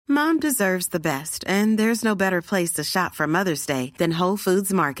Mom deserves the best, and there's no better place to shop for Mother's Day than Whole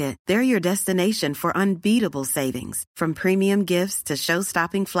Foods Market. They're your destination for unbeatable savings, from premium gifts to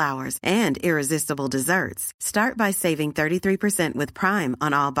show-stopping flowers and irresistible desserts. Start by saving 33% with Prime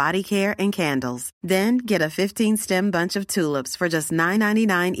on all body care and candles. Then get a 15-stem bunch of tulips for just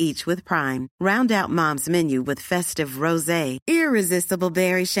 $9.99 each with Prime. Round out Mom's menu with festive rosé, irresistible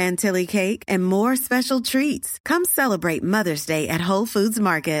berry chantilly cake, and more special treats. Come celebrate Mother's Day at Whole Foods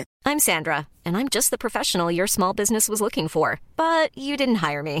Market. I'm Sandra, and I'm just the professional your small business was looking for. But you didn't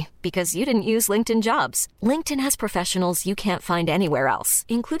hire me because you didn't use LinkedIn Jobs. LinkedIn has professionals you can't find anywhere else,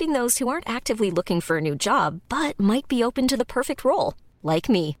 including those who aren't actively looking for a new job, but might be open to the perfect role, like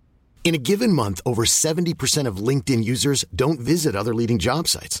me. In a given month, over 70% of LinkedIn users don't visit other leading job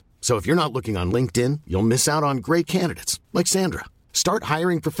sites. So if you're not looking on LinkedIn, you'll miss out on great candidates, like Sandra. Start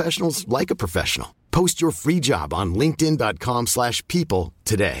hiring professionals like a professional. Post your free job on linkedin.com/people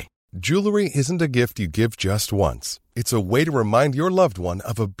today. Jewelry isn't a gift you give just once. It's a way to remind your loved one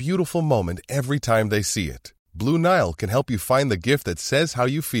of a beautiful moment every time they see it. Blue Nile can help you find the gift that says how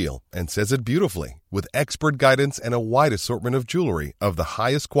you feel and says it beautifully, with expert guidance and a wide assortment of jewelry of the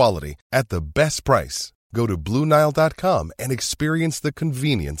highest quality at the best price. Go to BlueNile.com and experience the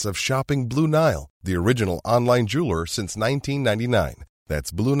convenience of shopping Blue Nile, the original online jeweler since 1999.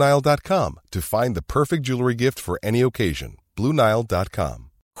 That's BlueNile.com to find the perfect jewelry gift for any occasion.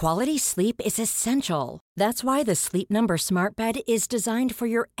 BlueNile.com. Quality sleep is essential. That's why the Sleep Number Smart Bed is designed for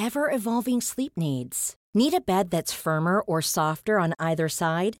your ever-evolving sleep needs. Need a bed that's firmer or softer on either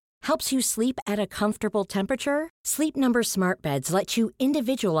side? Helps you sleep at a comfortable temperature? Sleep Number Smart Beds let you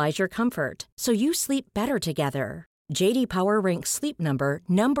individualize your comfort, so you sleep better together. J.D. Power ranks Sleep Number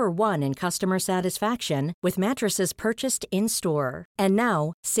number 1 in customer satisfaction with mattresses purchased in-store. And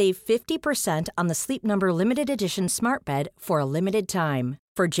now, save 50% on the Sleep Number Limited Edition Smart Bed for a limited time.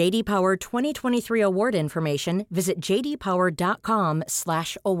 For J.D. Power 2023 award information, visit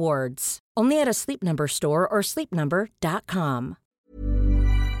jdpower.com/awards. Only at a Sleep Number store or sleepnumber.com.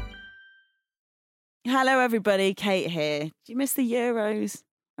 Hello, everybody. Kate here. Do you miss the Euros?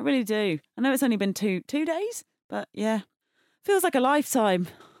 I really do. I know it's only been two days, but yeah, feels like a lifetime.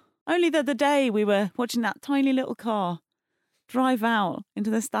 Only the other day we were watching that tiny little car drive out into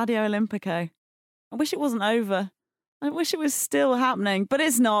the Stadio Olimpico. I wish it wasn't over. I wish it was still happening, but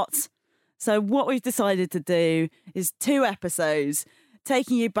it's not. So what we've decided to do is 2 episodes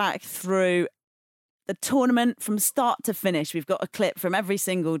taking you back through the tournament from start to finish. We've got a clip from every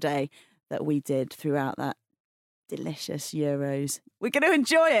single day that we did throughout that delicious Euros. We're going to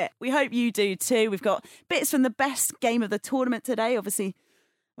enjoy it. We hope you do too. We've got bits from the best game of the tournament today. Obviously,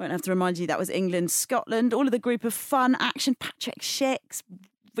 I won't have to remind you that was England-Scotland. All of the group of fun, action, Patrick Schick's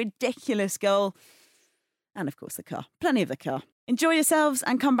ridiculous goal. And of course the car. Plenty of the car. Enjoy yourselves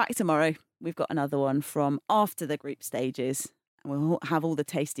and come back tomorrow. We've got another one from after the group stages. And we'll have all the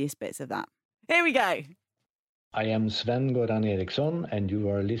tastiest bits of that. Here we go. I am Sven Goran Eriksson, and you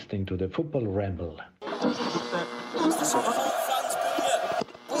are listening to the Football Ramble. We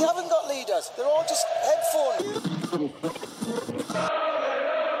haven't got leaders. They're all just headphones.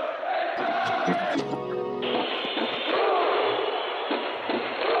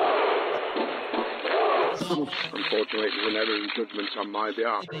 Unfortunately, it was an error in judgment on my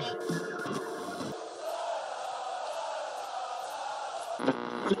behalf.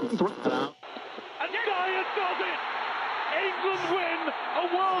 England win a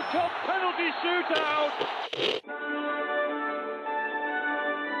World Cup penalty shootout.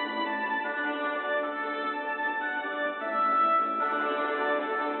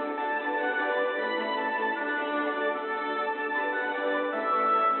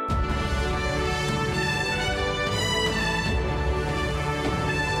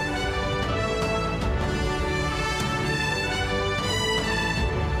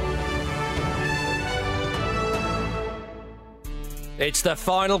 It's the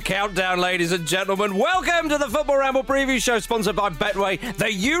final countdown, ladies and gentlemen. Welcome to the Football Ramble preview show, sponsored by Betway.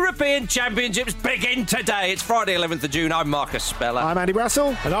 The European Championships begin today. It's Friday, 11th of June. I'm Marcus Speller. I'm Andy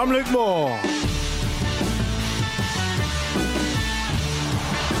Brassel. And I'm Luke Moore.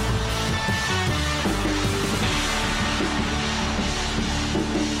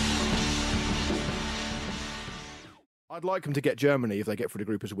 I'd like them to get Germany if they get through the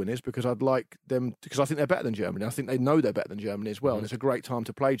group as winners, because I'd like them, because I think they're better than Germany. I think they know they're better than Germany as well, and it's a great time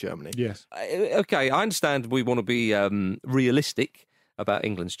to play Germany. Yes. Okay, I understand we want to be realistic about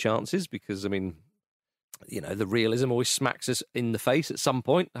England's chances because, I mean, the realism always smacks us in the face at some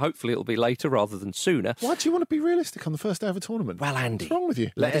point. Hopefully it'll be later rather than sooner. Why do you want to be realistic on the first day of a tournament? Well, Andy, what's wrong with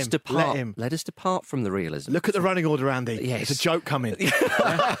you? Let us depart from the realism. Look at the running order, Andy. Yes. It's a joke coming. It's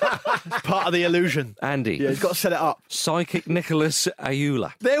part of the illusion. Andy. Yeah, he's got to set it up. Psychic Nicholas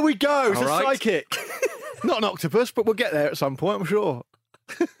Ayula. There we go. It's All a right. psychic. Not an octopus, but we'll get there at some point, I'm sure.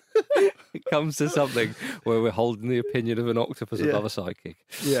 It comes to something where we're holding the opinion of an octopus above a psychic.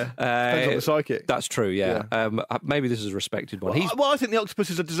 Yeah, depends on the psychic. That's true, yeah. Maybe this is a respected one. Well, I think the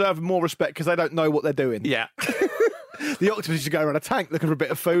octopuses deserve more respect because they don't know what they're doing. Yeah. The octopus should go around a tank looking for a bit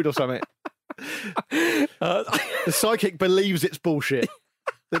of food or something. The psychic believes it's bullshit.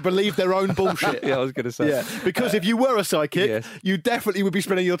 They believe their own bullshit. Yeah, I was going to say. Yeah, because if you were a psychic, you definitely would be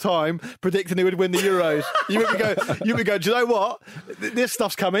spending your time predicting who would win the Euros. You would go, do you know what? This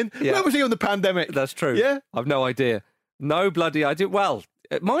stuff's coming. Yeah. Where was he on the pandemic? That's true. Yeah? I've no idea. No bloody idea. Well,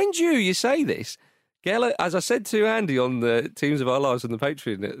 mind you say this. Geller, as I said to Andy on the Teams of Our Lives on the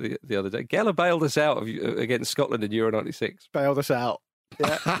Patreon the other day, Geller bailed us out against Scotland in Euro 96. Bailed us out.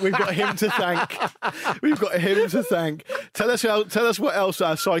 Yeah, we've got him to thank. We've got him to thank. Tell us what else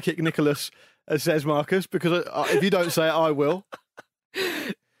our psychic Nicholas says, Marcus, because if you don't say it, I will.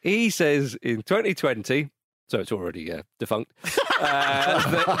 He says in 2020, so it's already defunct,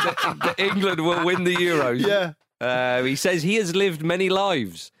 that England will win the Euros. Yeah. He says he has lived many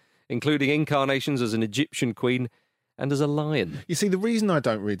lives, including incarnations as an Egyptian queen and as a lion. You see, the reason I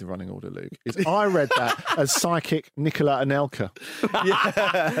don't read the running order, Luke, is I read that as psychic Nicola Anelka.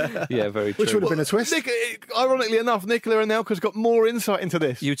 Yeah, very true. Which would have been a twist. Ironically enough, Nicola Anelka's got more insight into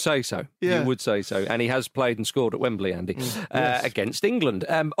this. You'd say so. Yeah. You would say so. And he has played and scored at Wembley, Andy, Yes. against England.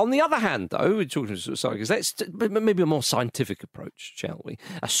 On the other hand, though, we're talking to psychics, let's maybe a more scientific approach, shall we?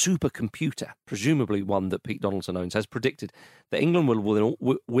 A supercomputer, presumably one that Pete Donaldson owns, has predicted that England will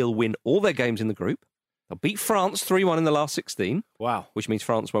win all their games in the group. They'll beat France 3-1 in the last 16. Wow. Which means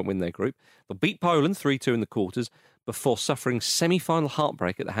France won't win their group. They'll beat Poland 3-2 in the quarters before suffering semi-final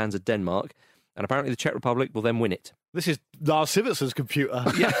heartbreak at the hands of Denmark. And apparently the Czech Republic will then win it. This is Lars Sivertsen's computer.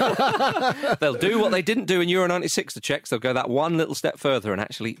 Yeah. They'll do what they didn't do in Euro 96, the Czechs. They'll go that one little step further and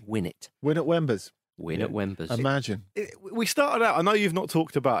actually win it. Win at Wembers. Win at Wembers. Imagine. We started out, I know you've not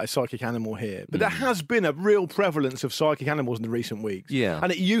talked about a psychic animal here, but there has been a real prevalence of psychic animals in the recent weeks. Yeah.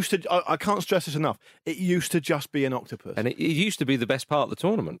 And it used to, I can't stress this enough, it used to just be an octopus. And it used to be the best part of the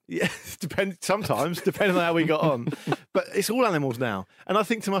tournament. Yeah, sometimes, depending on how we got on. But it's all animals now. And I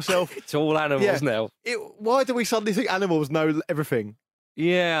think to myself... It's all animals now. Why do we suddenly think animals know everything?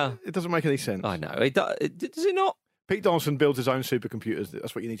 Yeah. It doesn't make any sense. I know. Does it not? Pete Donaldson builds his own supercomputers.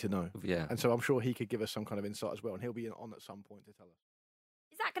 That's what you need to know. Yeah. And so I'm sure he could give us some kind of insight as well, and he'll be on at some point to tell us.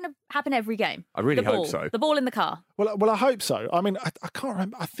 Is that going to happen every game? I really hope hope so. The ball in the car. Well, I hope so. I mean, I can't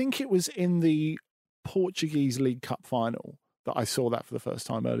remember. I think it was in the Portuguese League Cup final that I saw that for the first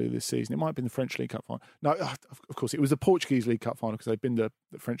time earlier this season. It might have been the French League Cup final. No, of course, it was the Portuguese League Cup final because they've been the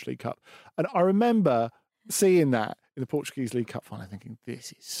French League Cup. And I remember seeing that in the Portuguese League Cup final, thinking,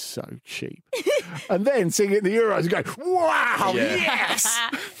 this is so cheap. And then seeing it in the Euros and going, wow, yes!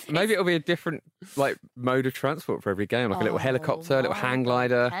 Maybe it'll be a different mode of transport for every game, like a little helicopter, a little hang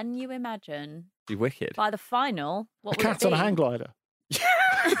glider. Can you imagine? Be wicked. By the final, what would Cats it be? on a hang glider.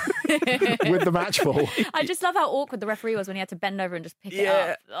 With the match ball. I just love how awkward the referee was when he had to bend over and just pick it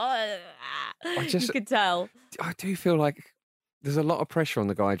up. You could tell. I do feel like there's a lot of pressure on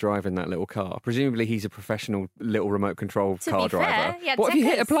the guy driving that little car. Presumably he's a professional little remote control car driver. What if you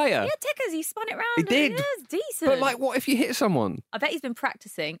hit a player? Yeah, tickers. He spun it round. He did. It was decent. But what if you hit someone? I bet he's been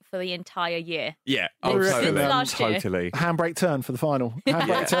practicing for the entire year. Yeah, Since last year. totally. Handbrake turn for the final.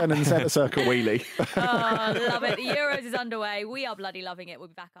 Handbrake turn in the centre circle. Wheelie. Oh, love it. The Euros is underway. We are bloody loving it. We'll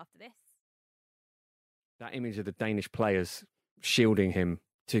be back after this. That image of the Danish players shielding him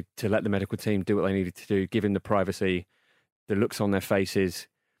to let the medical team do what they needed to do, give him the privacy, the looks on their faces,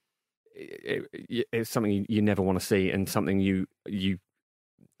 it's something you never want to see, and something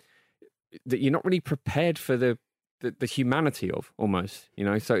that you're not really prepared for the humanity of, almost,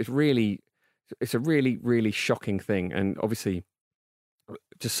 So it's a really, really shocking thing, and obviously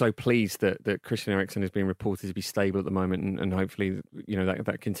just so pleased that Christian Eriksen has been reported to be stable at the moment, and hopefully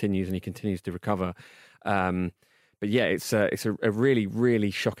that continues and he continues to recover. But yeah, it's a really,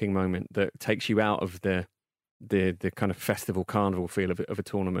 really shocking moment that takes you out of the kind of festival carnival feel of a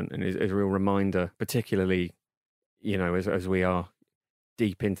tournament, and is a real reminder, particularly, as we are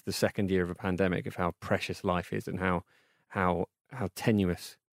deep into the second year of a pandemic, of how precious life is and how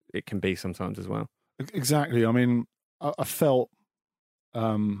tenuous it can be sometimes as well. Exactly. I mean, I felt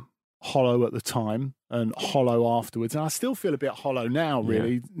hollow at the time and hollow afterwards, and I still feel a bit hollow now,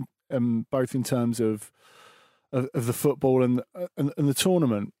 really. both in terms of the football and the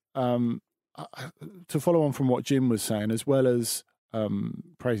tournament. To follow on from what Jim was saying, as well as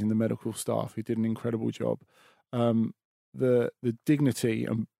praising the medical staff who did an incredible job, the dignity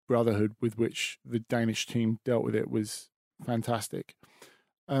and brotherhood with which the Danish team dealt with it was fantastic.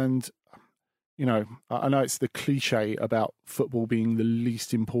 And you know, I know it's the cliche about football being the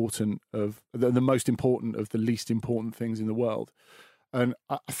least important of the most important of the least important things in the world, and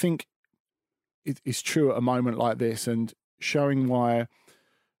I think it's true at a moment like this, and showing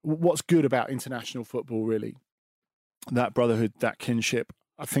what's good about international football, really, that brotherhood, that kinship.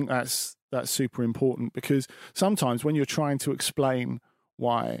 I think that's super important, because sometimes when you're trying to explain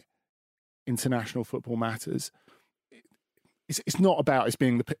why international football matters, it's not about it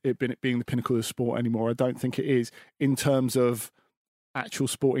being the pinnacle of sport anymore. I don't think it is, in terms of actual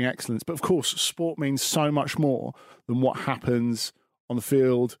sporting excellence. But of course, sport means so much more than what happens on the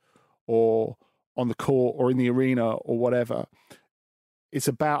field or on the court or in the arena or whatever. It's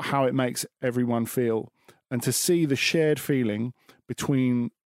about how it makes everyone feel. And to see the shared feeling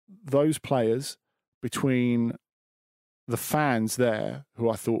between those players, between the fans there, who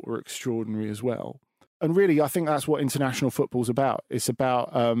I thought were extraordinary as well. And really, I think that's what international football's about. It's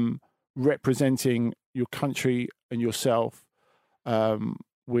about representing your country and yourself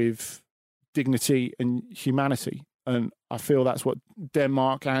with dignity and humanity. And I feel that's what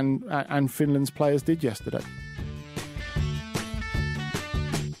Denmark and Finland's players did yesterday.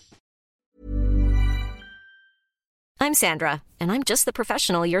 I'm Sandra, and I'm just the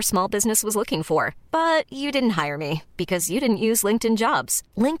professional your small business was looking for. But you didn't hire me because you didn't use LinkedIn Jobs.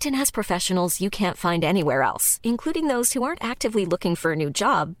 LinkedIn has professionals you can't find anywhere else, including those who aren't actively looking for a new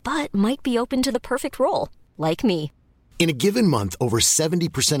job, but might be open to the perfect role, like me. In a given month, over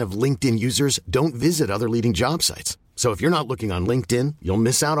 70% of LinkedIn users don't visit other leading job sites. So if you're not looking on LinkedIn, you'll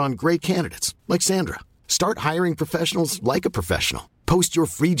miss out on great candidates like Sandra. Start hiring professionals like a professional. Post your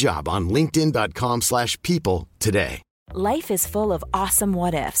free job on linkedin.com/people today. Life is full of awesome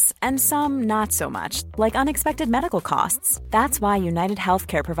what-ifs, and some not so much, like unexpected medical costs. That's why United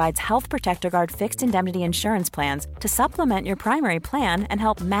Healthcare provides Health Protector Guard fixed indemnity insurance plans to supplement your primary plan and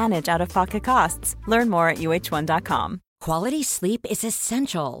help manage out-of-pocket costs. Learn more at uh1.com. Quality sleep is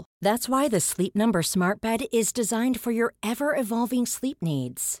essential. That's why the Sleep Number Smart Bed is designed for your ever-evolving sleep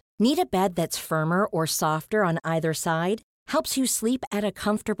needs. Need a bed that's firmer or softer on either side? Helps you sleep at a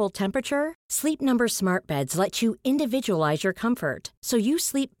comfortable temperature? Sleep Number Smart Beds let you individualize your comfort, so you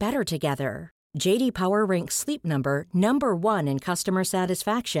sleep better together. J.D. Power ranks Sleep Number #1 in customer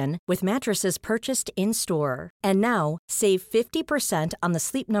satisfaction with mattresses purchased in-store. And now, save 50% on the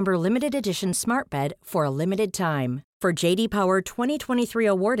Sleep Number Limited Edition Smart Bed for a limited time. For J.D. Power 2023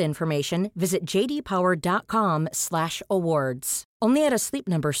 award information, visit jdpower.com/awards. Only at a Sleep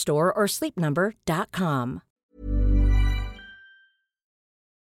Number store or sleepnumber.com.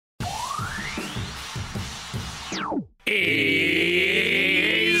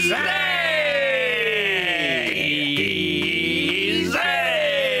 Easy!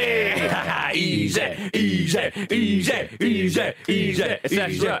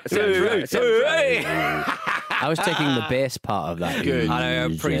 I was taking the bass part of that. Good. I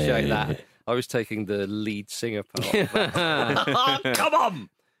appreciate that. I was taking the lead singer part. Come on!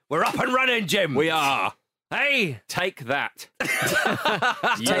 We're up and running, Jim. We are. Hey, take that. Take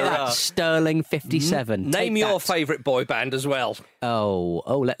that, Sterling 57. Name your favourite boy band as well. Oh,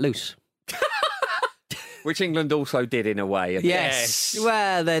 Let Loose. Which England also did in a way. Yes.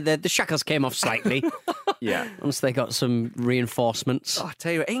 Well, the shackles came off slightly. Yeah. Once they got some reinforcements. Oh, I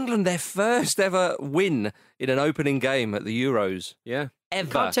tell you what, England, their first ever win in an opening game at the Euros. Yeah. Ever.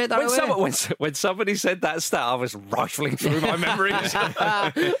 Can't take that away. When somebody said that stat, I was rifling through my memories.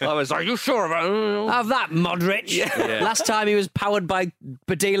 I was like, you sure about Have that, Modric. Yeah. Last time he was powered by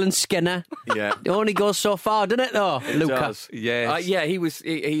Badil and Skinner. Yeah. It only goes so far, doesn't it, though, Luca? Yes. Yeah,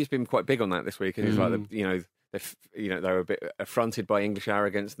 he's been quite big on that this week. And he's like, they were a bit affronted by English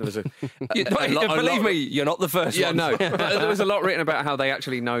arrogance. There was believe me, you're not the first one. No. But there was a lot written about how they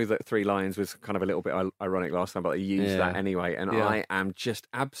actually know that Three Lions was kind of a little bit ironic last time, but they used that anyway. And I am just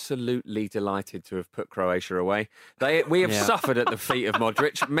absolutely delighted to have put Croatia away. We have suffered at the feet of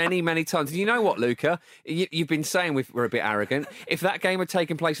Modric many, many times. And you know what, Luca? You've been saying we're a bit arrogant. If that game had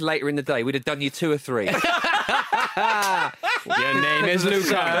taken place later in the day, we'd have done you 2 or 3. Your name is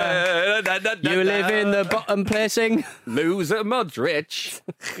Luca. You live in the bottom placing. Loser Modric.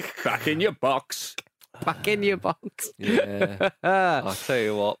 Back in your box. Back in your box. Yeah. I'll tell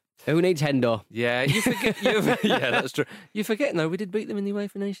you what. Who needs Hendo? Yeah, you forget. Yeah, that's true. You're forgetting though. We did beat them in the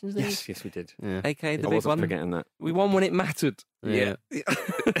UEFA Nations League. Yes, we did. Yeah. AK, the I big wasn't one. forgetting that. We won when it mattered. Yeah.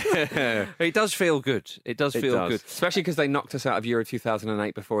 It does feel good. It does feel good. Especially because they knocked us out of Euro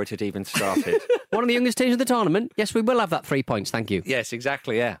 2008 before it had even started. One of the youngest teams of the tournament. Yes, we will have that 3 points. Thank you. Yes,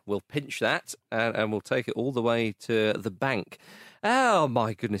 exactly. Yeah, we'll pinch that and we'll take it all the way to the bank. Oh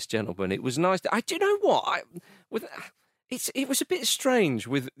my goodness, gentlemen, it was nice. Do you know what? It was a bit strange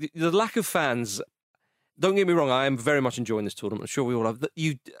with the lack of fans. Don't get me wrong, I am very much enjoying this tournament. I'm sure we all have.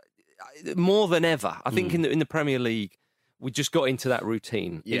 More than ever, I think in the Premier League, we just got into that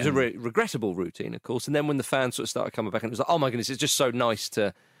routine. Yeah. It was a regrettable routine, of course. And then when the fans sort of started coming back, and it was like, oh my goodness, it's just so nice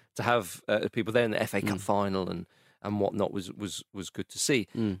to have people there in the FA Cup final and whatnot was good to see.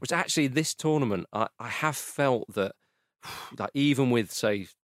 Which actually, this tournament, I have felt that, like, even with, say,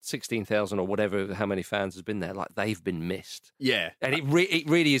 16,000 or whatever, how many fans has been there, like, they've been missed. Yeah. And it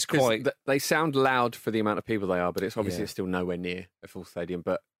really is quite... They sound loud for the amount of people they are, but it's obviously it's still nowhere near a full stadium.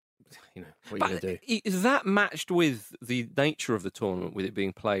 But, you know, what are you going to do? Is that matched with the nature of the tournament, with it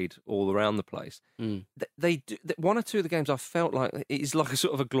being played all around the place? They do, one or two of the games I felt like it is like a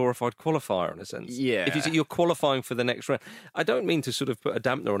sort of a glorified qualifier in a sense. Yeah. If you're qualifying for the next round. I don't mean to sort of put a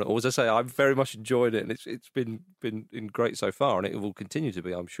dampener on it, or as I say, I've very much enjoyed it, and it's been great so far, and it will continue to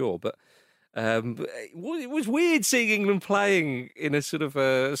be, I'm sure. But it was weird seeing England playing in a sort of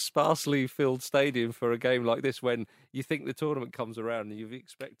a sparsely filled stadium for a game like this when you think the tournament comes around and you're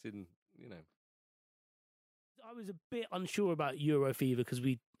expecting, you know. I was a bit unsure about Euro fever because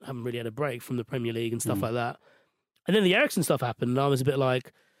we haven't really had a break from the Premier League and stuff like that. And then the Eriksen stuff happened, and I was a bit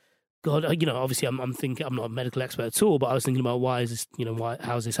like, God, you know, obviously I'm thinking, I'm not a medical expert at all, but I was thinking about why is this, you know,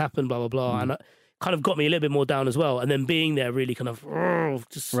 how's this happened, blah, blah, blah. And it kind of got me a little bit more down as well. And then being there really kind of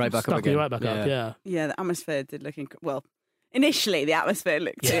just right back stuck up me again. right back up. Yeah. Yeah, the atmosphere did look well. Initially, the atmosphere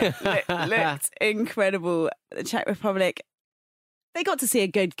looked incredible. The Czech Republic, they got to see a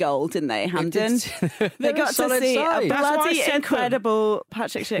good goal, didn't they, Hampden? They got to see a bloody incredible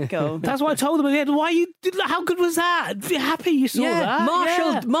Patrick Schick goal. That's why I told them, how good was that? Be happy you saw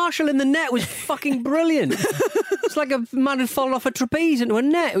that. Marshall in the net was fucking brilliant. It's like a man had fallen off a trapeze into a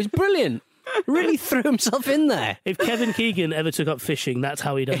net. It was brilliant. Really threw himself in there. If Kevin Keegan ever took up fishing, that's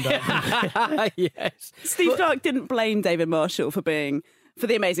how he'd end up. Yes. Steve Clarke didn't blame David Marshall for the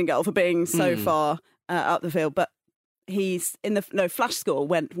amazing goal, for being so far up the field, but he's Flash Score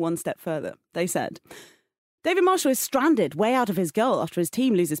went one step further. They said David Marshall is stranded way out of his goal after his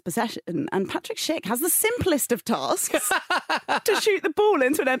team loses possession, and Patrick Schick has the simplest of tasks to shoot the ball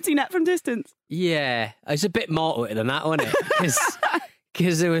into an empty net from distance. Yeah, it's a bit more to it than that, wasn't it?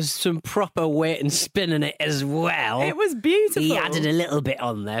 Because there was some proper weight and spin in it as well. It was beautiful. He added a little bit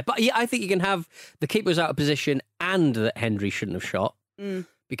on there. But yeah, I think you can have the keeper's out of position and that Hendry shouldn't have shot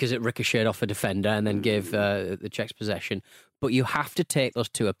because it ricocheted off a defender and then gave the Czechs possession. But you have to take those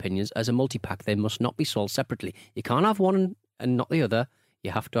two opinions as a multi-pack. They must not be sold separately. You can't have one and not the other.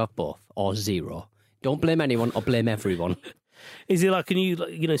 You have to have both or zero. Don't blame anyone or blame everyone. Is it like, can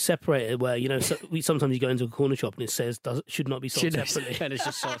you separate it where, sometimes you go into a corner shop and it says should not be sold separately? And it's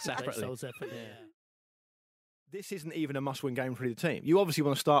just sold separately. This isn't even a must-win game for either team. You obviously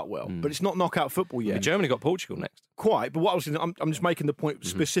want to start well, but it's not knockout football yet. But Germany got Portugal next. Quite, but I'm just making the point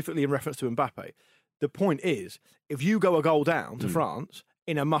specifically in reference to Mbappe. The point is, if you go a goal down to France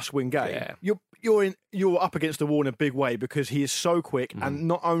in a must-win game, you're up against the wall in a big way because he is so quick, and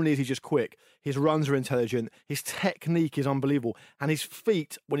not only is he just quick, his runs are intelligent, his technique is unbelievable, and his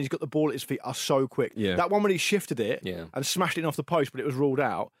feet, when he's got the ball at his feet, are so quick. Yeah. That one when he shifted it and smashed it in off the post, but it was ruled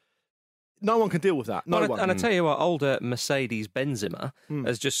out. No one can deal with that. No one. And I tell you what, older Mercedes Benzema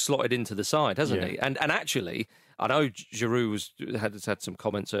has just slotted into the side, hasn't he? And actually, I know Giroud had some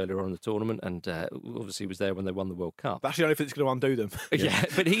comments earlier on in the tournament, and obviously was there when they won the World Cup. That's the only thing that's going to undo them. Yeah,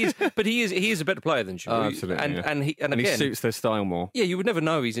 but he is a better player than Giroud. Oh, absolutely, and he suits their style more. Yeah, you would never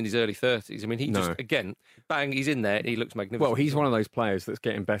know he's in his early 30s. I mean, he's in there, and he looks magnificent. Well, he's one of those players that's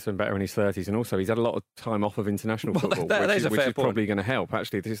getting better and better in his 30s, and also he's had a lot of time off of international football, which is probably going to help.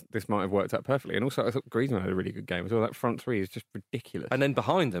 Actually, this might have worked out perfectly. And also, I thought Griezmann had a really good game as well. That front three is just ridiculous. And then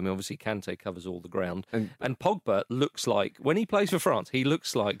behind them, obviously, Kante covers all the ground, and Pogba looks like, when he plays for France, he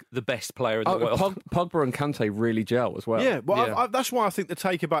looks like the best player in the world. Pogba and Kante really gel as well. Yeah, well, that's why I think the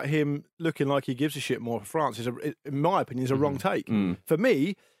take about him looking like he gives a shit more for France is, in my opinion, is a wrong take. For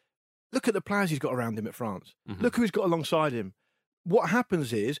me, look at the players he's got around him at France. Look who he's got alongside him. What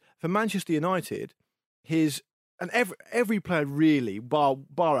happens is, for Manchester United, every player really, bar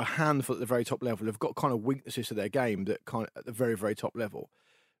a handful at the very top level, have got kind of weaknesses to their game that kind of at the very, very top level.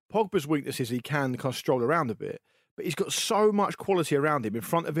 Pogba's weakness is he can kind of stroll around a bit. but he's got so much quality around him, in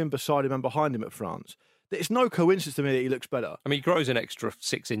front of him, beside him, and behind him at France. That it's no coincidence to me that he looks better. I mean, he grows an extra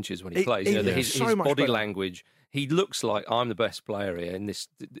 6 inches when he plays. His body language. He looks like I'm the best player here in this,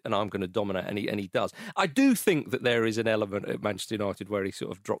 and I'm going to dominate, and he does. I do think that there is an element at Manchester United where he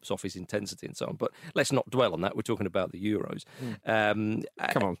sort of drops off his intensity and so on, but let's not dwell on that. We're talking about the Euros.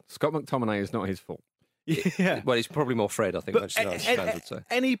 Come on, Scott McTominay is not his fault. Yeah. Well, it's probably more Fred, I think, Manchester United fans would say.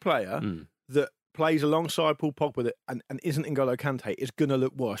 Any player that plays alongside Paul Pogba and isn't N'Golo Kante is going to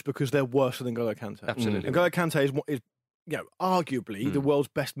look worse because they're worse than N'Golo Kante. Absolutely. N'Golo Kante is arguably the world's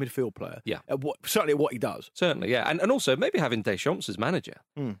best midfield player. Yeah. Certainly at what he does. Certainly, yeah. And also maybe having Deschamps as manager.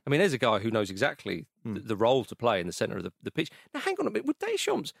 I mean, there's a guy who knows exactly the role to play in the centre of the pitch. Now, hang on a minute. With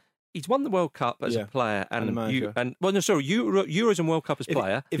Deschamps, he's won the World Cup as a player manager. Euros and World Cup as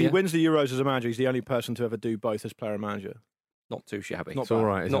player. If he wins the Euros as a manager, he's the only person to ever do both as player and manager. Not too shabby. It's all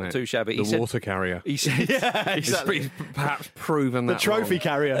right, isn't Not too shabby. The water carrier. He said, exactly. He's perhaps proven that. The trophy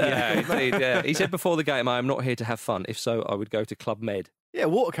carrier. Yeah, indeed. Yeah. He said before the game, I am not here to have fun. If so, I would go to Club Med. Yeah,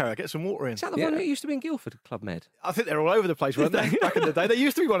 water carrier. Get some water in. Is that the one that used to be in Guildford, Club Med? I think they're all over the place, weren't they? Back in the day. There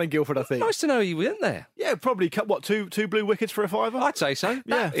used to be one in Guildford, I think. Nice to know you went there. Yeah, probably, two blue wickets for a fiver? I'd say so.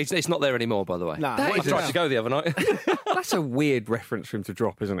 Yeah. It's not there anymore, by the way. Nah, I tried to go the other night. That's a weird reference for him to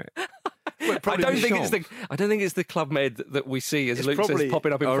drop, isn't it? I don't think it's the Club Med that we see, as Luke says,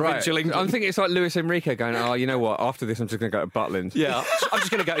 popping up in provincial England. I'm thinking it's like Luis Enrique going, oh, you know what, after this I'm just going to go to Butland. Yeah, I'm just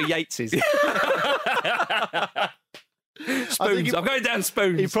going to go to Yates's. Spoons. I'm going down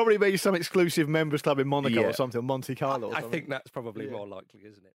Spoons. He probably made some exclusive members club in Monaco or something, or Monte Carlo or I something. think that's probably more likely,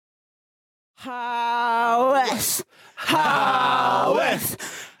 isn't it? Howeth. I'm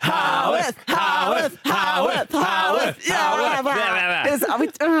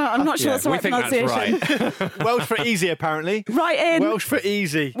not sure it's the right pronunciation. Right. Welsh for easy, apparently. Write in. Welsh for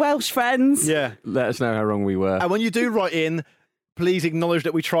easy. Welsh friends. Yeah. Let us know how wrong we were. And when you do write in, please acknowledge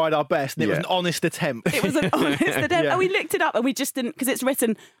that we tried our best and it was an honest attempt. It was an honest attempt. And we looked it up and we just didn't, because it's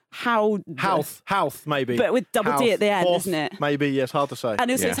written Houth, maybe. But with double D at the end, isn't it? Maybe, yes, hard to say.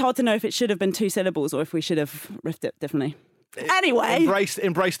 And it's hard to know if it should have been 2 syllables or if we should have riffed it differently. Anyway.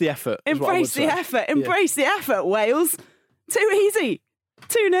 Embrace the effort. Embrace the effort. Embrace the effort, Wales. Too easy.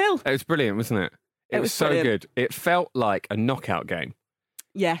 2-0. It was brilliant, wasn't it? It was so brilliant. good. It felt like a knockout game.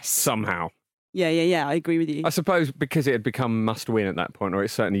 Yes. Somehow. Yeah. I agree with you. I suppose because it had become must-win at that point, or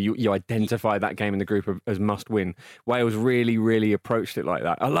it's certainly you identify that game in the group as must-win. Wales really, really approached it like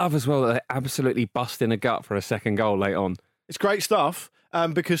that. I love as well that they absolutely bust in a gut for a second goal late on. It's great stuff.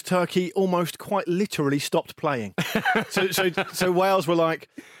 Because Turkey almost quite literally stopped playing. So Wales were like,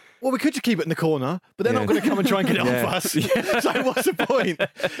 well, we could just keep it in the corner, but they're not going to come and try and get it off us. So what's the point?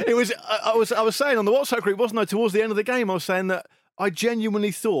 It was. I was saying on the WhatsApp group, wasn't I? Towards the end of the game, I was saying that I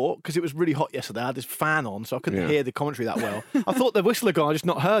genuinely thought, because it was really hot yesterday, I had this fan on, so I couldn't hear the commentary that well. I thought the whistler guy just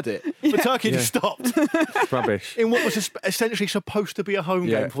not heard it, but Turkey just stopped. Rubbish. In what was essentially supposed to be a home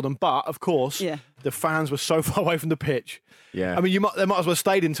game for them, but of course, the fans were so far away from the pitch. Yeah, I mean, they might as well have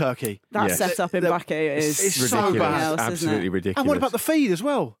stayed in Turkey. That setup in Baku is it's ridiculous. So bad. Absolutely ridiculous. And what about the feed as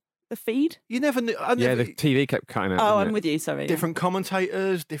well? The feed? You never knew. The TV kept cutting out. Oh, I'm with you. Sorry. Different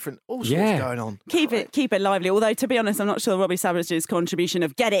commentators, all sorts going on. Keep it lively. Although, to be honest, I'm not sure Robbie Savage's contribution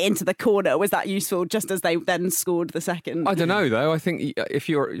of get it into the corner was that useful. Just as they then scored the second. I don't know though. I think if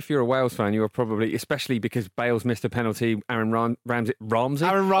you're a Wales fan, you are probably, especially because Bale's missed a penalty. Aaron Ramsey missed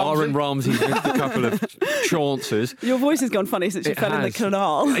a couple of chances. Your voice has gone funny since you fell in the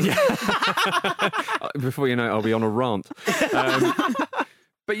canal. Before you know it, I'll be on a rant.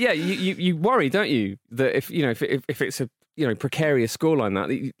 But yeah, you worry, don't you, that if it's a precarious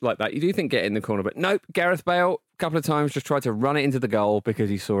scoreline like that, you do think get in the corner. But nope, Gareth Bale a couple of times just tried to run it into the goal because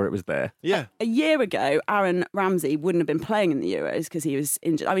he saw it was there. Yeah. A year ago, Aaron Ramsey wouldn't have been playing in the Euros because he was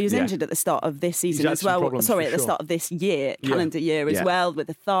injured. I mean, he was injured at the start of this season as well. Sorry, at the start of this calendar year as well, with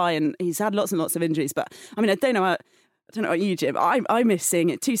the thigh, and he's had lots and lots of injuries. But I mean, I don't know about you, Jim. I miss seeing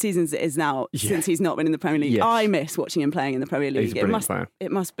it. 2 seasons it is now since he's not been in the Premier League. Yes. I miss watching him playing in the Premier League. It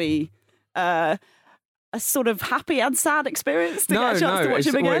must be a sort of happy and sad experience to get a chance to watch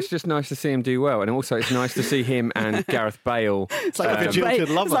him again. Well, it's just nice to see him do well, and also it's nice to see him and Gareth Bale. It's like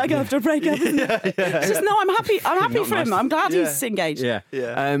after a breakup, isn't it? It's just I'm happy for him. I'm glad he's engaged. Yeah.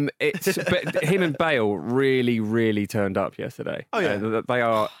 But him and Bale really, really turned up yesterday. Oh yeah,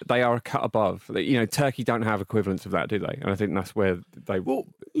 they are a cut above. Turkey don't have equivalents of that, do they? And I think that's where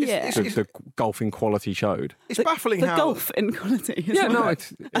the golfing quality showed. It's baffling how golf in quality.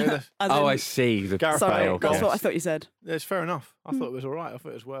 I see the Gareth Bale. That's what I thought you said. Yeah, it's fair enough. I thought it was all right. I thought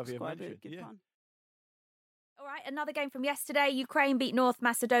it was worthy of mention. All right, another game from yesterday. Ukraine beat North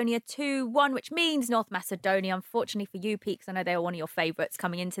Macedonia 2-1, which means North Macedonia, unfortunately for you, Pete, because I know they were one of your favourites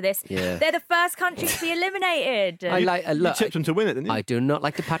coming into this. Yeah. They're the first country to be eliminated. You tipped them to win it, didn't you? I do not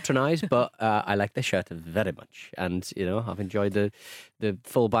like to patronise, but I like the shirt very much. And, I've enjoyed the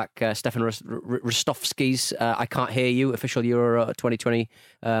fullback Stefan Rostovsky's I Can't Hear You official Euro 2020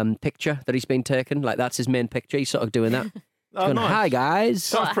 picture that he's been taken. Like, that's his main picture. He's sort of doing that. Oh, going, nice. Hi, guys.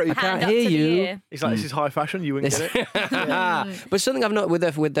 Sounds pretty. I can't hear you. He's like, this is high fashion. You wouldn't get it. But something I've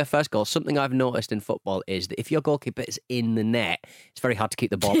noticed with their first goal, something I've noticed in football is that if your goalkeeper is in the net, it's very hard to keep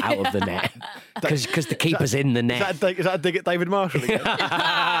the ball out of the net because the keeper's in the net. Is that a dig at David Marshall again?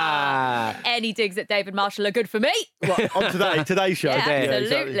 Any digs at David Marshall are good for me. What, on today's show? Yeah,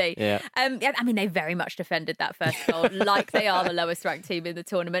 absolutely. Yeah. I mean, they very much defended that first goal like they are the lowest ranked team in the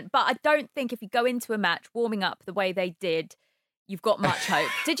tournament. But I don't think if you go into a match warming up the way they did, you've got much hope.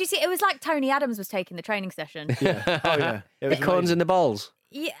 Did you see? It was like Tony Adams was taking the training session. Yeah. Oh, yeah. The corns and the balls.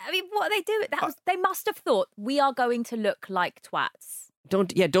 Yeah, I mean, what are they doing? They must have thought we are going to look like twats. Don't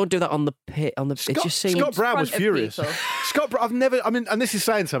do that on the pit. It just seems Scott Brown was furious. Scott Brown, and this is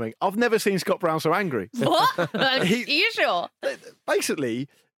saying something. I've never seen Scott Brown so angry. What? Are you sure? Basically,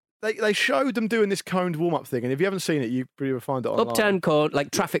 they showed them doing this coned warm-up thing, and if you haven't seen it, you probably find it online. Upturn cone,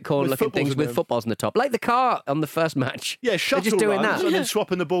 like traffic cone looking things with footballs in the top, like the car on the first match. Yeah, shuttle They're just doing runs that. and then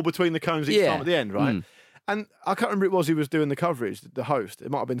swapping the ball between the cones each time at the end, right? And I can't remember who it was who was doing the coverage, the host.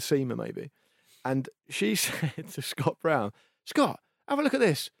 It might have been Seema, maybe. And she said to Scott Brown, Scott, have a look at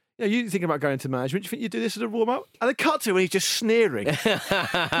this. You thinking about going to management? Do you think you do this as a warm-up? And they cut to when he's just sneering.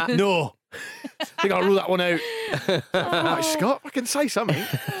 No. I think I'll rule that one out. Like, Scott, I can say something.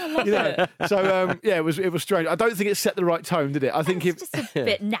 So it was strange. I don't think it set the right tone, did it? I think it's just a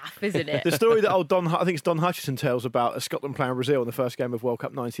bit naff, isn't it? The story that I think it's Don Hutchison tells about Scotland playing Brazil in the first game of World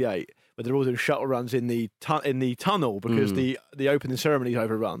Cup '98, where they're all doing shuttle runs in the tunnel because the opening ceremony's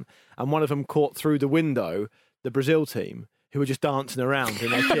overrun, and one of them caught through the window the Brazil team, who were just dancing around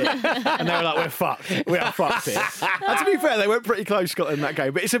in their kit. And they were like, we're fucked. We are fucked here. And to be fair, they went pretty close, Scotland, in that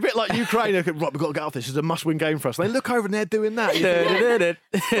game. But it's a bit like Ukraine. Right, we've got to get off this. This is a must-win game for us. And they look over and they're doing that.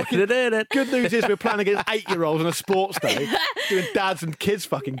 Good news is we're playing against 8-year-olds on a sports day, doing dads and kids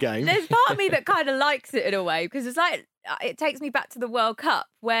fucking games. There's part of me that kind of likes it in a way, because it's like, it takes me back to the World Cup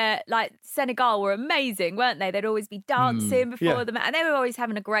where, like, Senegal were amazing, weren't they? They'd always be dancing before them, and they were always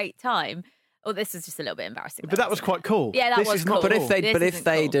having a great time. Oh, this is just a little bit embarrassing. But that was quite cool. Yeah, that was cool. But if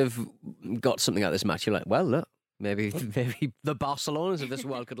they'd have got something out of this match, you're like, well, look, maybe the Barcelonas of this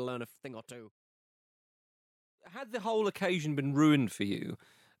world could learn a thing or two. Had the whole occasion been ruined for you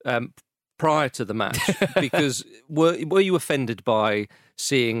prior to the match? Because were you offended by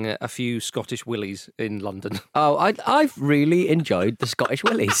seeing a few Scottish willies in London? Oh, I've really enjoyed the Scottish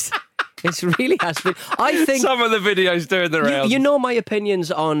willies. It really has been. I think some of the videos doing the rounds. You know my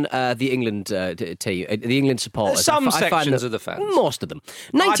opinions on the England team, the England supporters. Some sections of the fans, most of them,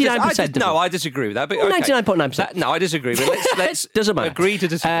 99%. No, I disagree with that. But 99.9%. No, I disagree. But let's doesn't matter. Agree to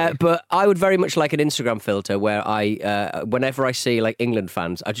disagree. But I would very much like an Instagram filter where I, whenever I see like England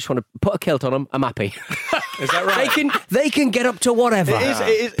fans, I just want to put a kilt on them. I'm happy. Is that right? They can get up to whatever.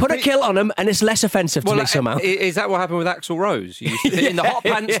 Put a kilt on them, and it's less offensive to me somehow. Is that what happened with Axl Rose? In the hot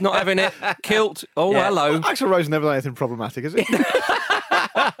pants, not having it. Kilt. Oh, hello. Axl Rose never done anything problematic, is it?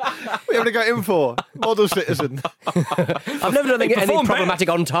 What have to go in for? Model citizen. I've never done anything problematic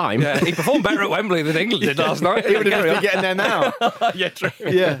on time. Yeah, he performed better at Wembley than England did last night. He would have just been getting there now. Yeah, true.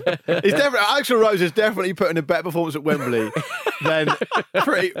 Yeah. Axl Rose is definitely putting a better performance at Wembley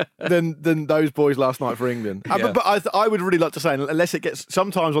than those boys last night for England. Yeah. But I would really like to say, unless it gets,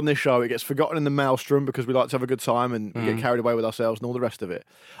 sometimes on this show, it gets forgotten in the maelstrom because we like to have a good time and we get carried away with ourselves and all the rest of it.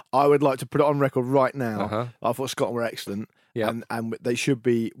 I would like to put it on record right now. I thought Scotland were excellent. Yeah. And they should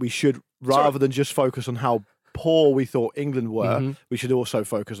be, we should, rather than just focus on how poor we thought England were, we should also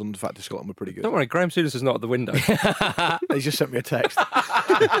focus on the fact that Scotland were pretty good. Don't worry, Graham Souness is not at the window. He just sent me a text.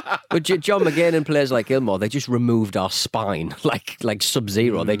 But John McGinn and players like Gilmore, they just removed our spine like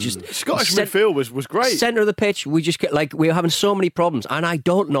Sub-Zero. They just Scottish midfield was great. Centre of the pitch, we just get we were having so many problems, and I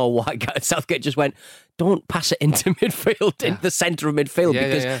don't know why Southgate just went, don't pass it into midfield, into the centre of midfield,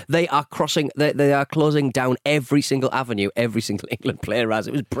 because they are crossing, they are closing down every single avenue every single England player has.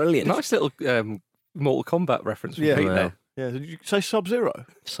 It was brilliant. Nice little Mortal Kombat reference from Pete there. Yeah, did you say Sub-Zero?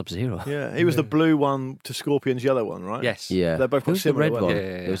 Sub-Zero. Yeah, he was the blue one to Scorpion's yellow one, right? Yes. Yeah. They're both got similar. The red one. Yeah.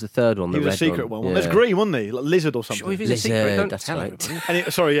 It was the third one. He was a secret one. There's green, wasn't he? Like lizard or something. Sure, if he's a secret, don't that's tell right.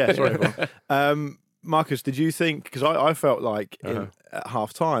 everybody. Sorry, everyone. Marcus, did you think? Because I felt like at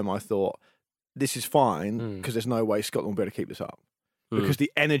half time, I thought this is fine because there's no way Scotland will be able to keep this up. because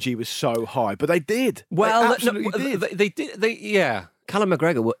the energy was so high. But they did. Well, they absolutely did. They did. Yeah. Callum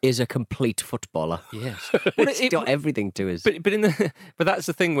McGregor is a complete footballer. Yes, It's got everything to his. But that's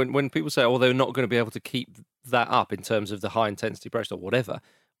the thing when people say, "Oh, they're not going to be able to keep that up in terms of the high intensity pressure or whatever."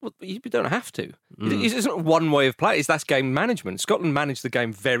 Well, you don't have to. It's not one way of play. That's game management. Scotland managed the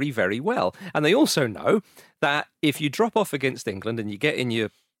game very, very well, and they also know that if you drop off against England and you get in your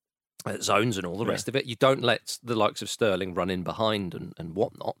zones and all the rest of it, you don't let the likes of Sterling run in behind and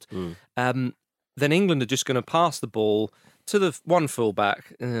whatnot. Then England are just going to pass the ball to the one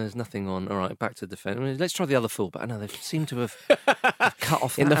fullback. There's nothing on. All right, back to defence. Let's try the other fullback. No, they seem to have cut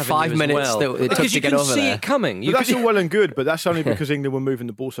off in the 5 minutes that it took to get over there. You can see it coming. But that's all well and good, but that's only because England were moving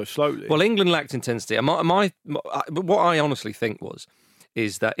the ball so slowly. Well, England lacked intensity. And what I honestly think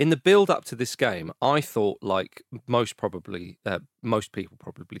is that in the build-up to this game, I thought, like most people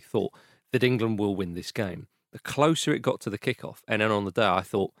probably thought, that England will win this game. The closer it got to the kickoff, and then on the day,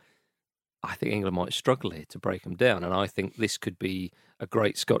 I think England might struggle here to break them down, and I think this could be a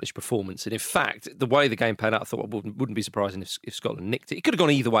great Scottish performance. And in fact, the way the game panned out, I thought it wouldn't be surprising if Scotland nicked it. It could have gone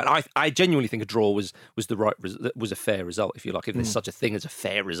either way. I genuinely think a draw was a fair result, if you like, if there's such a thing as a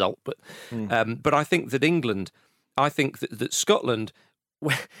fair result. But I think that England, that Scotland,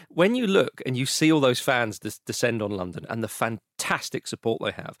 when you look and you see all those fans descend on London and the fantastic support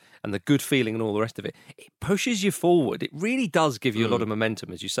they have and the good feeling and all the rest of it, it pushes you forward. It really does give you a lot of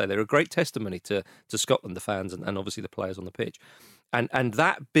momentum, as you say. They're a great testimony to Scotland, the fans, and obviously the players on the pitch. And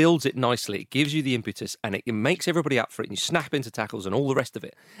that builds it nicely. It gives you the impetus and it makes everybody up for it. And you snap into tackles and all the rest of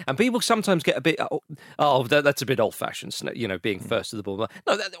it. And people sometimes get a bit, that's a bit old-fashioned, being first to the ball.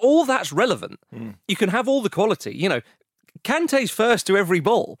 No, all that's relevant. You can have all the quality, Kante's first to every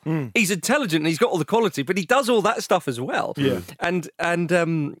ball. He's intelligent and he's got all the quality, but he does all that stuff as well. Yeah. And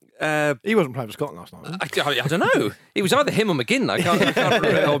he wasn't playing for Scotland last night. I don't know. It was either him or McGinn. I can't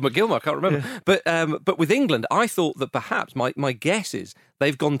remember. Or McGilmore. I can't remember. Yeah. But with England, I thought that perhaps my guess is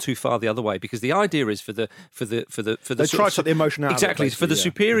they've gone too far the other way, because the idea is for the they try to take the emotion out. Exactly. Of it, for the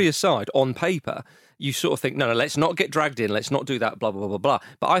superior side on paper, you sort of think, no, let's not get dragged in, let's not do that, blah, blah, blah, blah, blah.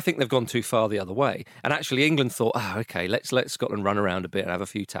 But I think they've gone too far the other way. And actually England thought, okay, let's let Scotland run around a bit and have a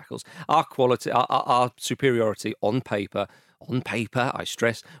few tackles. Our quality, our superiority on paper, I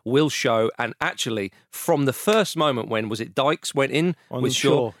stress, will show. And actually, from the first moment when, was it Dykes went in with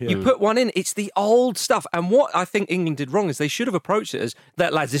Shaw? You put one in, it's the old stuff. And what I think England did wrong is they should have approached it as,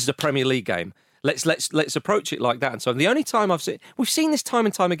 that, lads, this is a Premier League game. Let's approach it like that. And so the only time we've seen this time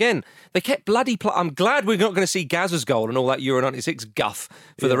and time again. They kept bloody. I'm glad we're not going to see Gazza's goal and all that Euro '96 guff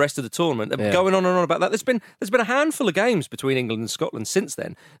for the rest of the tournament. Going on and on about that. There's been a handful of games between England and Scotland since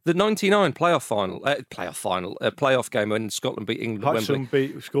then. The '99 playoff game when Scotland beat England at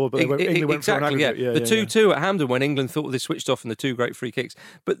Wembley. Scored, but England went for an aggregate. Yeah. The 2-2 at Hampden when England thought they switched off in the two great free kicks.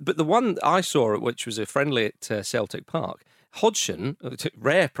 But the one I saw, which was a friendly at Celtic Park. Hodgson,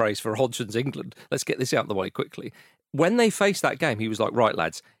 rare praise for Hodgson's England. Let's get this out of the way quickly. When they faced that game, he was like, right,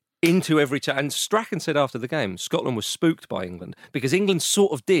 lads, into every chat. And Strachan said after the game, Scotland was spooked by England because England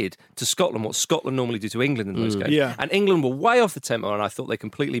sort of did to Scotland what Scotland normally do to England in those games. Yeah. And England were way off the tempo, and I thought they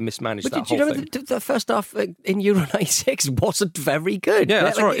completely mismanaged that whole thing. But the first half in Euro '96 wasn't very good. Yeah,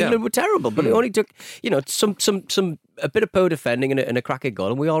 that's right. England were terrible, but it only took a bit of poor defending and a cracking goal,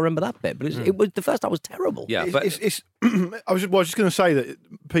 and we all remember that bit. But it was the first half was terrible. Yeah, it's I was just going to say that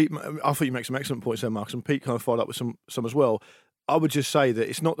Pete. I thought you make some excellent points there, Marcus, and Pete kind of followed up with some as well. I would just say that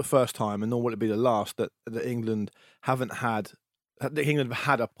it's not the first time, and nor will it be the last, that England have had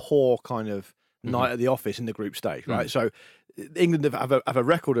a poor kind of night at the office in the group stage, right? So England have a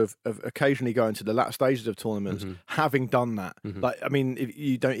record of occasionally going to the latter stages of tournaments, having done that. Like, I mean, if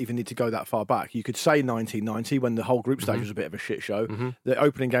you don't even need to go that far back. You could say 1990 when the whole group stage was a bit of a shit show. The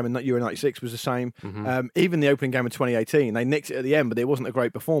opening game in Euro '96 was the same. Even the opening game in 2018, they nicked it at the end, but it wasn't a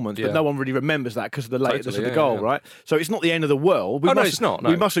great performance. But no one really remembers that because of the lateness of the goal, right? So it's not the end of the world. No, it's not. No.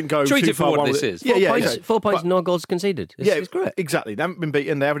 We mustn't go treat too it for far what this is. 4 points, no goals conceded. It's great. Exactly. They haven't been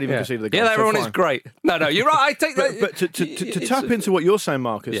beaten. They haven't even conceded the goal. Yeah, everyone is great. No, you're right. I take that. But to tap into what you're saying,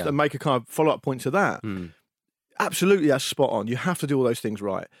 Marcus, and make a kind of follow-up point to that, absolutely, that's spot on. You have to do all those things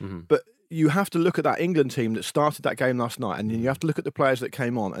right. But you have to look at that England team that started that game last night, and then you have to look at the players that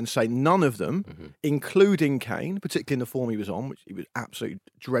came on and say none of them, including Kane, particularly in the form he was on, which he was absolutely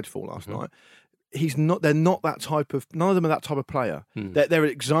dreadful last night, he's not. They're not that type of. None of them are that type of player. They're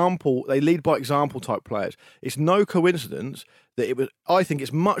example. They lead by example type players. It's no coincidence that it was. I think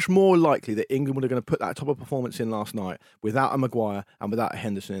it's much more likely that England were going to put that type of performance in last night without a Maguire and without a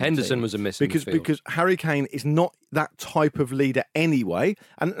Henderson. Henderson was a miss because Harry Kane is not that type of leader anyway.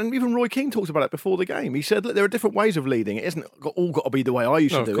 And even Roy Keane talked about it before the game. He said, look, there are different ways of leading. It isn't all got to be the way I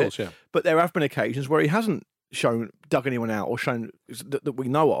used to do it. Yeah. But there have been occasions where he hasn't dug anyone out or shown that we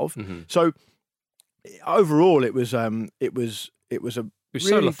know of. So overall, it was a It was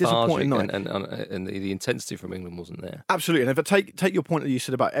really so disappointing lethargic, night. and the intensity from England wasn't there. Absolutely. And if I take your point that you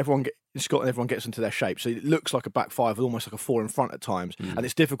said about in Scotland, everyone gets into their shape. So it looks like a back five with almost like a four in front at times. And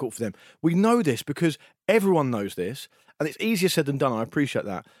it's difficult for them. We know this because everyone knows this. And it's easier said than done. I appreciate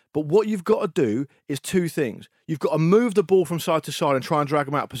that. But what you've got to do is two things. You've got to move the ball from side to side and try and drag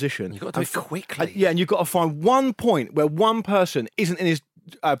them out of position. You've got to do it quickly. And you've got to find one point where one person isn't in his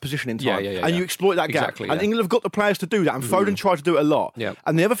position in time, and you exploit that gap. Exactly, and England have got the players to do that, and Foden tried to do it a lot.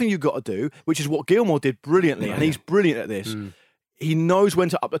 And the other thing you've got to do, which is what Gilmour did brilliantly, and he's brilliant at this, he knows when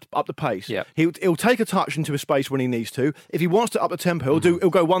to up the pace. He'll take a touch into a space when he needs to. If he wants to up the tempo, he'll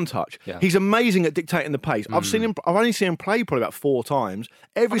go one touch. He's amazing at dictating the pace. I've only seen him play probably about 4 times.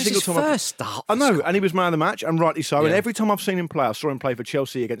 Every single time. First start. I know, and he was man of the match, and rightly so. And every time I've seen him play, I saw him play for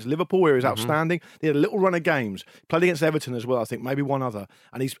Chelsea against Liverpool, where he was outstanding. He had a little run of games. Played against Everton as well, I think, maybe one other.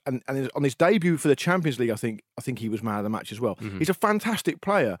 And he's on his debut for the Champions League, I think he was man of the match as well. He's a fantastic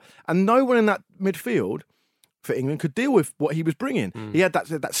player, and no one in that midfield for England could deal with what he was bringing. He had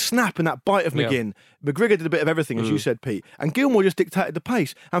that snap and that bite of McGinn. McGregor did a bit of everything, as you said, Pete. And Gilmour just dictated the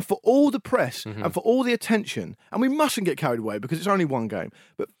pace. And for all the press and for all the attention, and we mustn't get carried away because it's only one game,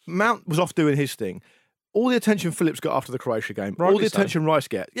 but Mount was off doing his thing. All the attention Phillips got after the Croatia game, all the attention Rice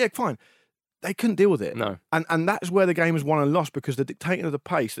get, fine. They couldn't deal with it. No. And that's where the game was won and lost, because the dictating of the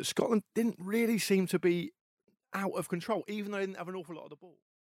pace that Scotland didn't really seem to be out of control, even though they didn't have an awful lot of the ball.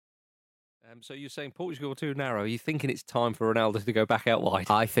 So you're saying Portugal too narrow? Are you thinking it's time for Ronaldo to go back out wide?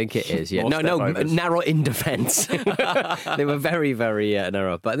 I think it is, yeah. No, narrow in defence. They were very, very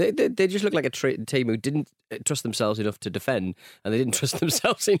narrow. But they just looked like a team who didn't trust themselves enough to defend, and they didn't trust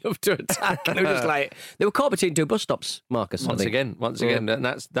themselves enough to attack. They were just like, they were caught between 2 bus stops, Marcus. Once again, and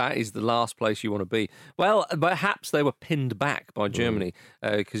that is the last place you want to be. Well, perhaps they were pinned back by Germany,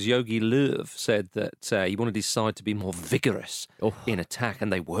 because Jogi Löw said that he wanted his side to be more vigorous in attack,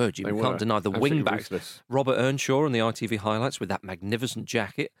 and they were. You can't deny the wing backs. Robert Earnshaw in the ITV highlights with that magnificent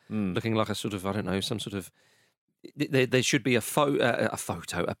jacket, looking like a sort of, I don't know, some sort of. There should be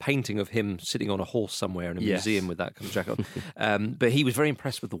a painting of him sitting on a horse somewhere in a museum with that kind of jacket on. But he was very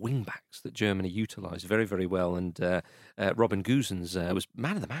impressed with the wing backs that Germany utilised very, very well. And Robin Gosens was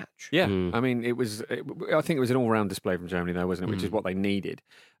man of the match. Yeah, I mean, I think it was an all-round display from Germany, though, wasn't it? Which is what they needed.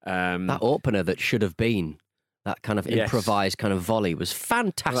 That opener that should have been. That kind of improvised kind of volley was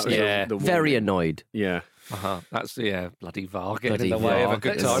fantastic. Very annoyed. Yeah. That's bloody VAR getting in the way of a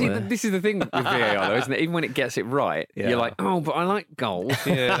good time. See, this is the thing with VAR, though, isn't it? Even when it gets it right, you're like, oh, but I like goals.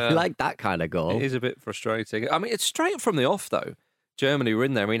 I like that kind of goal. It is a bit frustrating. I mean, it's straight from the off, though. Germany were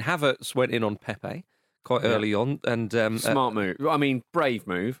in there. I mean, Havertz went in on Pepe quite early on, and smart move. I mean, brave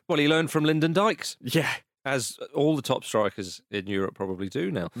move. Well, he learned from Lyndon Dykes. Yeah. As all the top strikers in Europe probably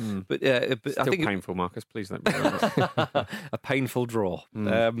do now. But still I think painful, Marcus. Please let me know. A painful draw.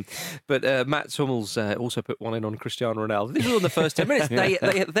 But Mats Hummels also put one in on Cristiano Ronaldo. This was on the first 10 minutes.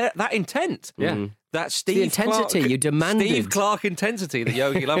 They're that intent. Yeah. That Steve the intensity Clark, you demanded. Steve Clark intensity that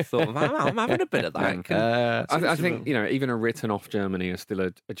Jogi Löw thought, I'm having a bit of that. I think, even a written off Germany is still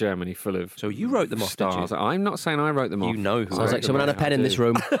a Germany full of So you wrote them off, stars. did you? I'm not saying I wrote them off. You know who Sounds like someone had a pen in this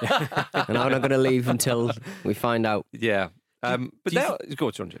room. And I'm not going to leave until we find out. Yeah. But now, go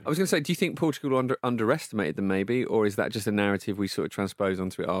on, John. I was going to say, do you think Portugal underestimated them maybe, or is that just a narrative we sort of transpose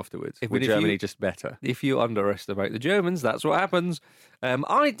onto it afterwards? With Germany just better? If you underestimate the Germans, that's what happens.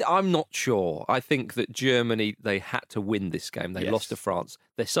 I'm not sure. I think that Germany, they had to win this game. They lost to France.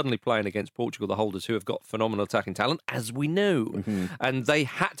 They're suddenly playing against Portugal, the holders, who have got phenomenal attacking talent, as we know. And they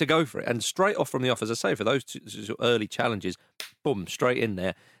had to go for it. And straight off from the off, as I say, for those two early challenges, boom, straight in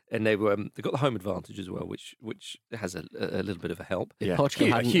there. And they got the home advantage as well, which has a little bit of a help. If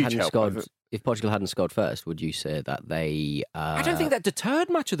Portugal hadn't scored first, would you say that they? I don't think that deterred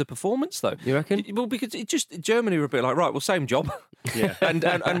much of the performance, though. You reckon? Well, because Germany were a bit like, right, well, same job,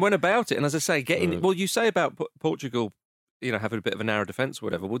 and went about it. And as I say, well, you say about Portugal, having a bit of a narrow defence or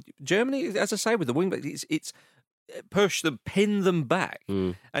whatever. Well, Germany, as I say, with the wingback, it's push them, pin them back,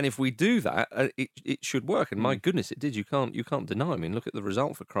 and if we do that, it should work. And my goodness, it did. You can't deny. I mean, look at the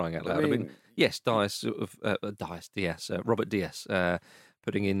result, for crying out loud. I mean yes, Robert Dias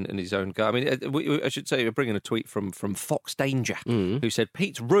putting in his own go. I mean, I should say, we're bringing a tweet from Fox Danger, who said,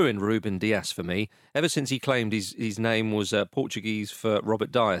 Pete's ruined Ruben Dias for me. Ever since he claimed his name was Portuguese for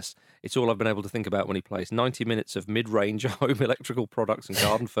Robert Dias, it's all I've been able to think about when he plays. 90 minutes of mid-range home electrical products and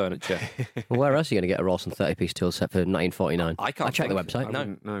garden furniture. Well, where else are you going to get a Rawson 30-piece tool set for $19.49? I can't check the website. I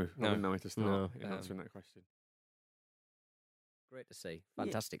wouldn't know to start answering that question. Great to see.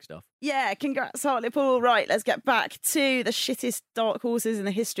 Fantastic stuff. Yeah, congrats, Hartlepool. Right, let's get back to the shittest dark horses in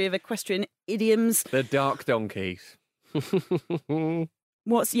the history of equestrian idioms. The dark donkeys.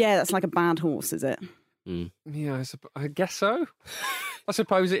 That's like a bad horse, is it? Yeah, I guess so. I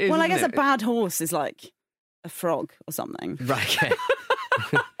suppose it is. Well, I guess a bad horse is like a frog or something. Right, okay.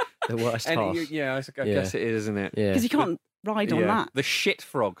 The worst horse. I guess it is, isn't it? Yeah. Because you can't ride on that. The shit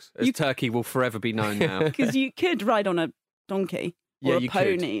frogs, as Turkey will forever be known now. Because you could ride on a donkey or a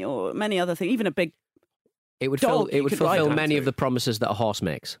pony or many other things, even a big It would dog. It would fulfill many of the promises that a horse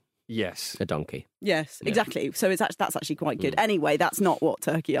makes. Yes. A donkey. Yes, exactly. So that's actually quite good. Anyway, that's not what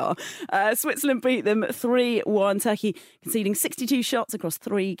Turkey are. Switzerland beat them 3-1. Turkey conceding 62 shots across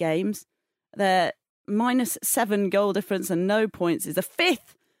 3 games. Their -7 goal difference and no points is the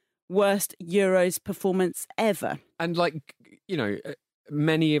 5th worst Euros performance ever. And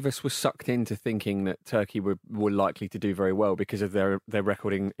many of us were sucked into thinking that Turkey were likely to do very well because of their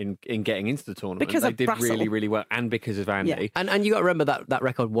record in getting into the tournament. Because they of did Brassel. really, really well, and because of Andy. Yeah. And you got to remember that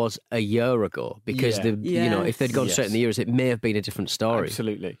record was a year ago because if they'd gone straight in the Euros, it may have been a different story.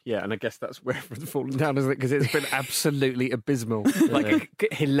 Absolutely, yeah. And I guess that's where it's fallen down, isn't it? Because it's been absolutely abysmal,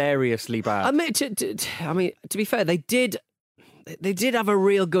 hilariously bad. I mean, to be fair, they did have a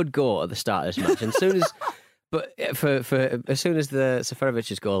real good go at the start of this match, and soon as. But for as soon as the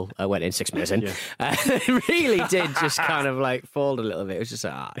Seferovic's goal went in 6 minutes in, it really did just kind of fold a little bit. It was just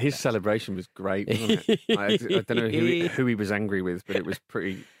his celebration was great, wasn't it? I don't know who he was angry with, but it was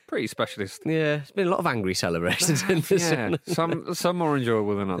pretty specialist. Yeah, there's been a lot of angry celebrations in this one. Some more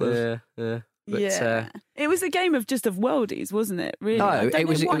enjoyable than others. Yeah. But, it was a game of worldies, wasn't it? Really? No, it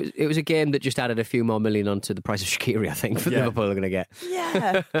was a game that just added a few more million onto the price of Shaqiri, I think, for Liverpool are going to get.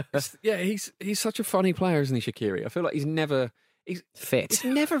 Yeah, he's such a funny player, isn't he, Shaqiri? I feel like he's fit. He's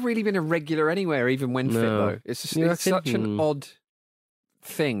never really been a regular anywhere, even when fit though. It's such an odd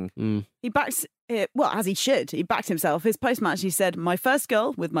thing. He backs it, as he should. He backed himself. His post-match, he said, "My first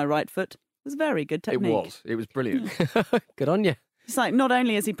goal with my right foot was very good technique." It was brilliant. Good on you. It's like not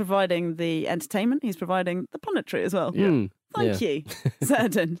only is he providing the entertainment, he's providing the punditry as well. Yeah. Thank you,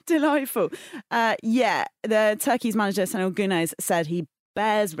 Zerdan. Delightful. The Turkey's manager, Şenol Güneş, said he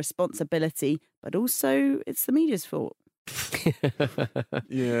bears responsibility, but also it's the media's fault.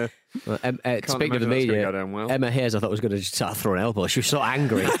 Yeah. Well, speaking of the media, Emma Hayes, I thought was going to just start throwing elbows. She was so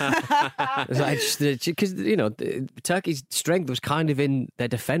angry because Turkey's strength was kind of in their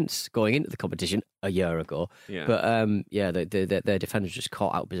defence going into the competition a year ago. Yeah. But their defenders just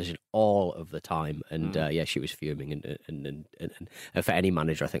caught out of position all of the time, and she was fuming. And for any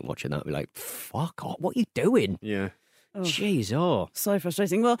manager, I think watching that, would be like, "Fuck off! What are you doing?" Yeah. Jeez, so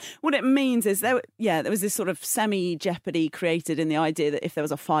frustrating. Well, what it means is there was this sort of semi-jeopardy created in the idea that if there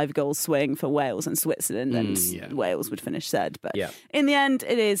was a 5-goal swing for Wales and Switzerland, then Wales would finish third. But in the end,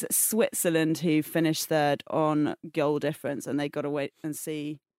 it is Switzerland who finished third on goal difference, and they've got to wait and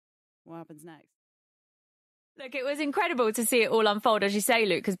see what happens next. Look, it was incredible to see it all unfold, as you say,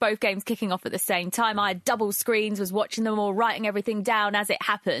 Luke, because both games kicking off at the same time. I had double screens, was watching them all, writing everything down as it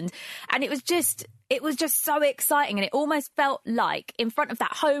happened. And it was just so exciting. And it almost felt like in front of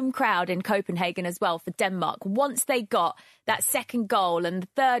that home crowd in Copenhagen as well for Denmark, once they got that second goal and the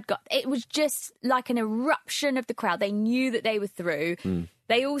third goal, it was just like an eruption of the crowd. They knew that they were through.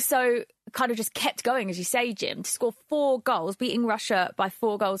 They also kind of just kept going, as you say, Jim, to score 4 goals, beating Russia by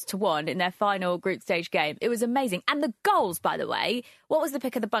 4-1 in their final group stage game. It was amazing. And the goals, by the way, what was the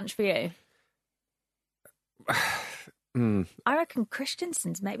pick of the bunch for you? I reckon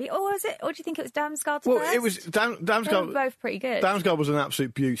Christensen's maybe. Or was it? Or do you think it was Damsgaard's first? It was Damsgaard. They were both pretty good. Damsgaard was an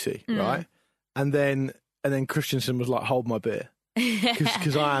absolute beauty, right? And then Christensen was like, "Hold my beer."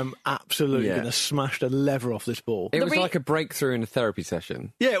 Because I am absolutely going to smash the lever off this ball. It was like a breakthrough in a therapy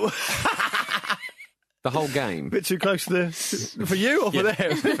session. Yeah. The whole game. A bit too close to for you or for them?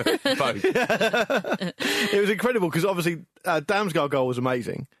 Both. It was incredible because obviously Damsgaard goal was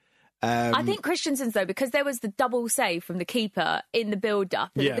amazing. I think Christensen's, though, because there was the double save from the keeper in the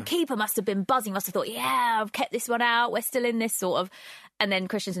build-up. The keeper must have been buzzing, must have thought, I've kept this one out, we're still in this sort of. And then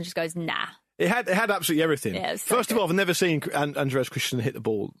Christensen just goes, nah. It had absolutely everything. Yeah, so First of all, I've never seen Andreas Christensen hit the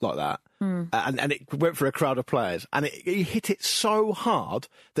ball like that. And it went for a crowd of players. And he hit it so hard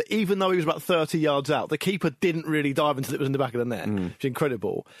that even though he was about 30 yards out, the keeper didn't really dive until it was in the back of the net, which is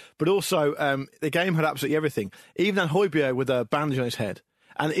incredible. But also, the game had absolutely everything. Even had Højbjerg with a bandage on his head.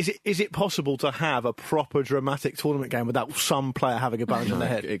 And is it possible to have a proper dramatic tournament game without some player having a bandage on their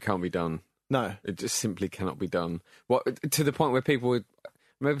head? It can't be done. No. It just simply cannot be done. To the point where people would...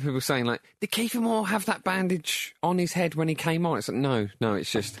 Remember people saying, like, did Kiefer Moore have that bandage on his head when he came on? It's like, no,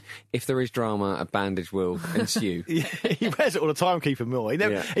 it's just, if there is drama, a bandage will ensue. Yeah, he wears it all the time, Kiefer Moore.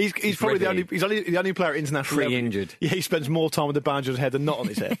 He's probably the only player at international level. Pre-injured. Yeah, he spends more time with the bandage on his head than not on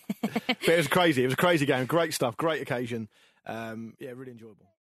his head. But it was crazy. It was a crazy game. Great stuff. Great occasion. Really enjoyable.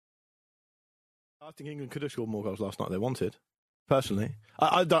 I think England could have scored more goals last night than they wanted. Personally,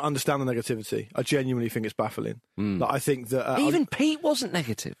 I don't understand the negativity. I genuinely think it's baffling. I think that even Pete wasn't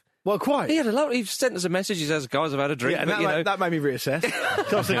negative. Well, quite. He had a lot. He sent us a message. He says, "Guys, I've had a drink." Yeah, and that made me reassess.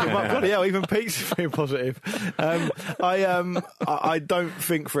 So I was thinking, well, bloody hell, even Pete's being positive. I don't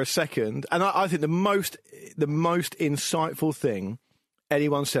think for a second, and I think the most insightful thing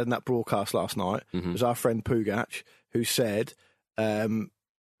anyone said in that broadcast last night was our friend Pugac, who said,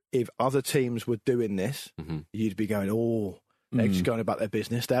 if other teams were doing this, you'd be going, oh. They're just going about their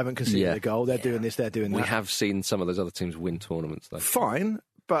business. They haven't conceded a goal. They're doing this, they're doing that. We have seen some of those other teams win tournaments, though. Fine,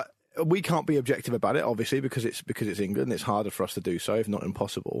 but we can't be objective about it, obviously, because it's England. It's harder for us to do so, if not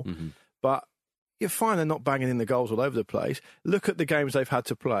impossible. But you're fine. They're not banging in the goals all over the place. Look at the games they've had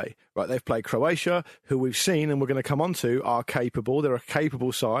to play. Right, they've played Croatia, who we've seen, and we're going to come on to, are capable. They're a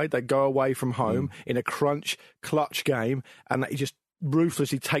capable side. They go away from home in a clutch game, and they just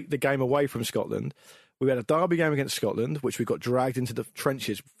ruthlessly take the game away from Scotland. We had a derby game against Scotland, which we got dragged into the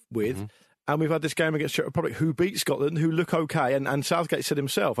trenches with. And we've had this game against Czech Republic, who beat Scotland, who look okay. And Southgate said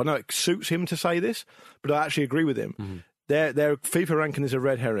himself, I know it suits him to say this, but I actually agree with him. Their FIFA ranking is a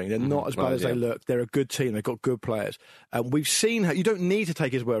red herring. They're not as bad as they look. They're a good team. They've got good players. We've seen how you don't need to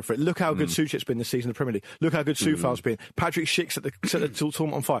take his word for it. Look how good Souček's been this season in the Premier League. Look how good Soufal's been. Patrick Schick set the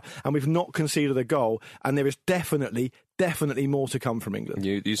tournament on fire. And we've not conceded a goal. And there is definitely more to come from England.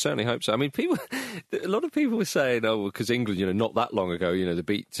 You certainly hope so. I mean, a lot of people were saying, because England, not that long ago, they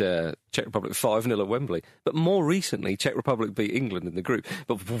beat Czech Republic 5-0 at Wembley. But more recently, Czech Republic beat England in the group.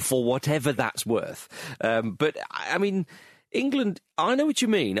 But for whatever that's worth. But, I mean, England, I know what you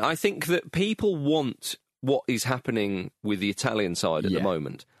mean. I think that people want what is happening with the Italian side at the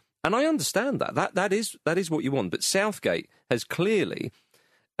moment. And I understand that. That is what you want. But Southgate has clearly...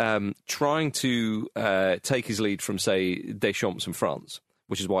 trying to take his lead from, say, Deschamps and France,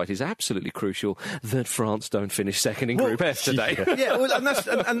 which is why it is absolutely crucial that France don't finish second in Group F today.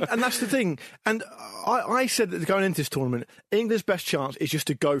 And that's the thing. And I said that going into this tournament, England's best chance is just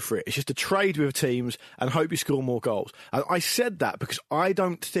to go for it. It's just to trade with teams and hope you score more goals. And I said that because I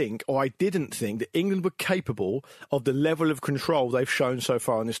didn't think that England were capable of the level of control they've shown so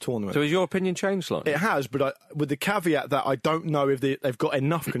far in this tournament. So has your opinion changed slightly? It has, but with the caveat that I don't know if they've got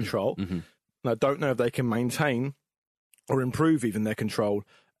enough control. And I don't know if they can maintain or improve even their control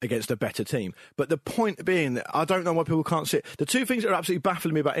against a better team. But the point being that I don't know why people can't see it. The two things that are absolutely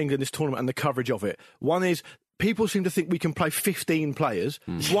baffling me about England this tournament and the coverage of it. One is people seem to think we can play 15 players.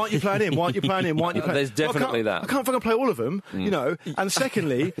 Why aren't you playing him? Why aren't you playing him? Why aren't you playing? There's definitely that. I can't fucking play all of them, And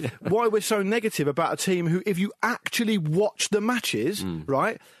secondly, why we're so negative about a team who, if you actually watch the matches,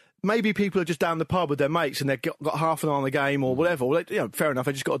 right, maybe people are just down the pub with their mates and they've got half an eye on the game or whatever. Well, fair enough.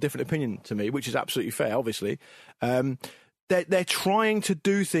 They just got a different opinion to me, which is absolutely fair, obviously. They're trying to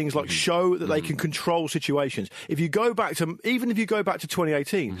do things like show that they can control situations. Even if you go back to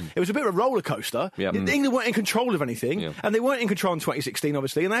 2018, it was a bit of a roller coaster. England weren't in control of anything, and they weren't in control in 2016,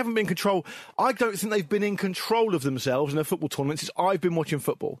 obviously, and they haven't been in control. I don't think they've been in control of themselves in a football tournament since I've been watching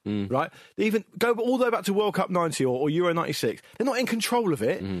football. Right? They even go all the way back to World Cup 90 or Euro 96. They're not in control of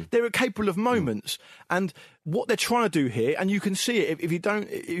it. They're capable of moments, and what they're trying to do here, and you can see it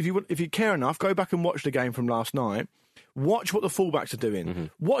if you care enough, go back and watch the game from last night. Watch what the fullbacks are doing.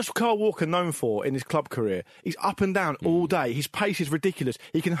 What's Kyle Walker known for in his club career? He's up and down all day. His pace is ridiculous.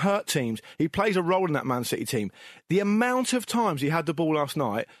 He can hurt teams. He plays a role in that Man City team. The amount of times he had the ball last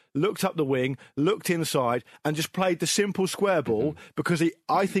night, looked up the wing, looked inside, and just played the simple square ball because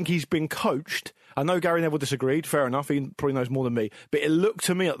I think he's been coached. I know Gary Neville disagreed. Fair enough. He probably knows more than me. But it looked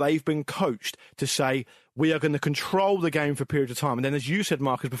to me like they've been coached to say, we are going to control the game for a period of time. And then, as you said,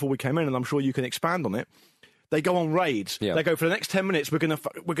 Marcus, before we came in, and I'm sure you can expand on it, they go on raids. Yeah. They go for the next 10 minutes. We're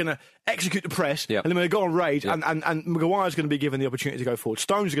gonna execute the press, Yeah. and then we're going to go on raids. Yeah. And Maguire's going to be given the opportunity to go forward.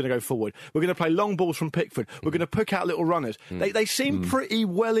 Stones are going to go forward. We're going to play long balls from Pickford. We're going to pick out little runners. They seem pretty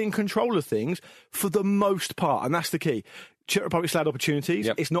well in control of things for the most part, and that's the key. Czech Republic's had opportunities.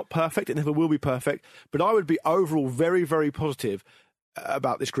 Yep. It's not perfect. It never will be perfect. But I would be overall very, very positive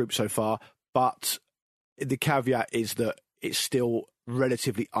about this group so far. But the caveat is that it's still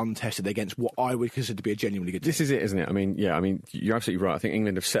relatively untested against what I would consider to be a genuinely good team. This is it, isn't it? I mean, you're absolutely right. I think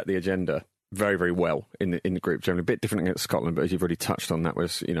England have set the agenda very, very well in the group. Generally, a bit different against Scotland, but as you've already touched on, that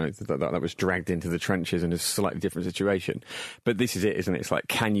was that was dragged into the trenches in a slightly different situation. But this is it, isn't it? It's like,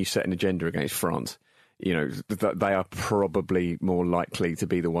 can you set an agenda against France? They are probably more likely to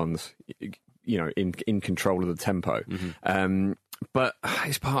be the ones, in control of the tempo. But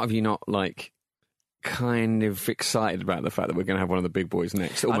is part of you not like kind of excited about the fact that we're going to have one of the big boys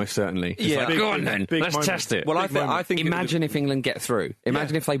next? Almost certainly. It's like, go on then, let's test it. Well, I think. Imagine if England get through.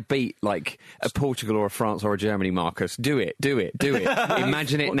 Imagine if they beat like a Portugal or a France or a Germany, Marcus. Do it.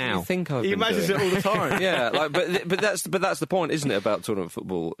 Imagine it now. I think I've He been imagines doing. it all the time. Yeah, but that's the point, isn't it, about tournament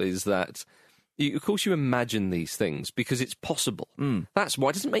football? Is that of course you imagine these things because it's possible. That's why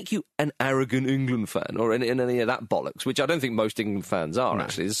it doesn't make you an arrogant England fan or any of that bollocks, which I don't think most England fans are. No.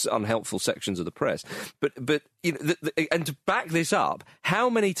 Actually, there's unhelpful sections of the press. But and to back this up, how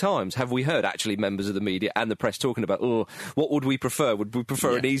many times have we heard actually members of the media and the press talking about, what would we prefer? Would we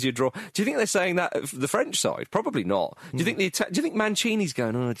prefer an easier draw? Do you think they're saying that for the French side? Probably not. Do you think do you think Mancini's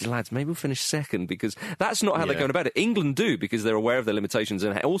going, lads, maybe we'll finish second? Because that's not how they're going about it. England do, because they're aware of their limitations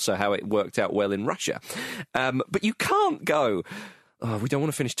and also how it worked out well in Russia. But you can't go, we don't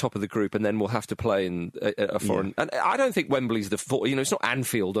want to finish top of the group and then we'll have to play in a foreign... And I don't think Wembley's it's not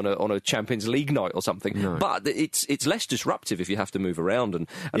Anfield on a Champions League night or something, but it's less disruptive if you have to move around and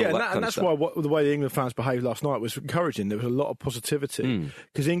all that kind and of that's stuff. why the way the England fans behaved last night was encouraging. There was a lot of positivity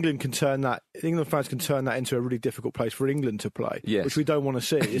because England fans can turn that into a really difficult place for England to play, which we don't want to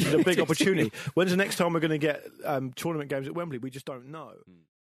see. This is a big opportunity. When's the next time we're going to get tournament games at Wembley? We just don't know.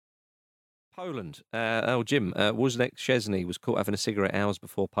 Poland. Jim, Wozniak Szczesny was caught having a cigarette hours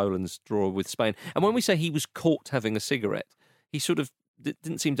before Poland's draw with Spain. And when we say he was caught having a cigarette, he sort of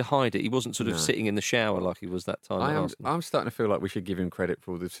didn't seem to hide it. He wasn't sort of sitting in the shower like he was that time. I'm starting to feel like we should give him credit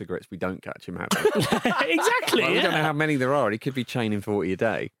for all the cigarettes we don't catch him having. Exactly. We don't know how many there are. He could be chaining 40 a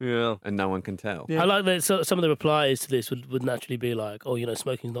day. Yeah. And no one can tell. Yeah. I like that some of the replies to this would naturally be like,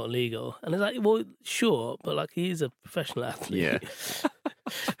 smoking's not illegal. And it's like, well, sure, but like he is a professional athlete. Yeah.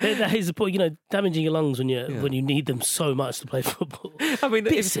 That is the point, damaging your lungs when you need them so much to play football. I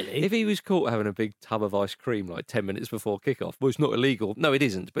mean, silly. If he was caught having a big tub of ice cream like 10 minutes before kickoff, well, it's not illegal. No, it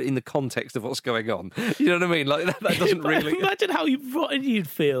isn't. But in the context of what's going on, you know what I mean? Like that doesn't really. Imagine how rotten you'd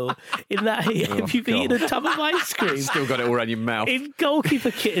feel in that if you've eaten a tub of ice cream. Still got it all around your mouth. In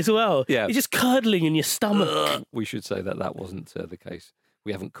goalkeeper kit as well. Yeah. You're just curdling in your stomach. We should say that wasn't the case.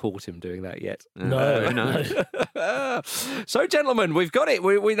 We haven't caught him doing that yet. No. So, gentlemen, we've got it.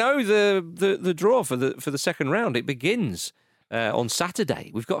 We know the draw for the second round. It begins on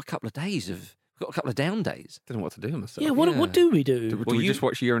Saturday. We've got a couple of down days. Don't know what to do myself. Yeah, what do we do? Do we just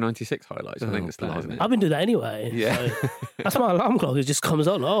watch Euro 96 highlights? I think that's that, isn't it? I've been doing that anyway. Yeah. So that's my alarm clock. It just comes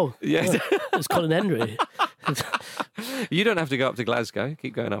on. Oh, yeah. It's Colin Hendry. You don't have to go up to Glasgow.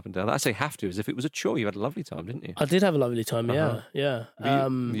 Keep going up and down. I say have to, as if it was a chore. You had a lovely time, didn't you? I did have a lovely time, yeah.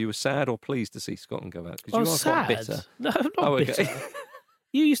 You were sad or pleased to see Scotland go out? I was you are sad. quite bitter. No, I'm not bitter.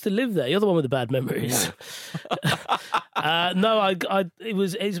 You used to live there. You're the one with the bad memories. Yeah. No,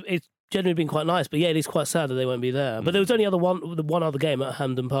 it's generally been quite nice, but yeah, it is quite sad that they won't be there. But there was only one other game at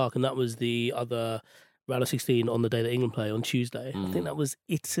Hampden Park, and that was the other round of 16 on the day that England play on Tuesday. I think that was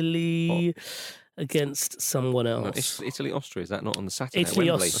Italy against someone else. No, Italy-Austria, is that not on the Saturday? Italy,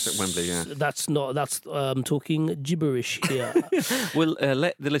 That's at Wembley, yeah. That's talking gibberish here. We'll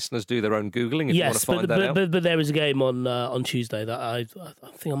let the listeners do their own Googling if you want to find that out. But there is a game on Tuesday that I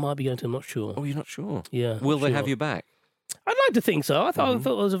think I might be going to. I'm not sure. Oh, you're not sure? Yeah. Will they have you back? I'd like to think so. I thought it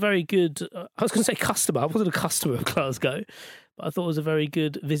was a very good... I was going to say customer. I wasn't a customer of Glasgow, but I thought it was a very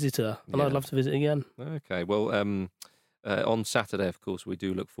good visitor, and I'd love to visit again. Okay, well, on Saturday, of course, we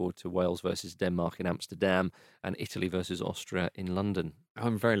do look forward to Wales versus Denmark in Amsterdam and Italy versus Austria in London.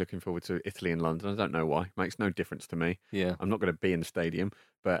 I'm very looking forward to Italy in London. I don't know why. It makes no difference to me. Yeah, I'm not going to be in the stadium,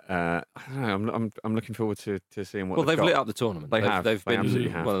 but I don't know. I'm looking forward to seeing what. Well, they've lit up the tournament. They've been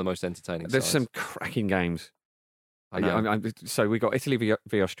absolutely one of the most entertaining. There's sides. some cracking games. So we got Italy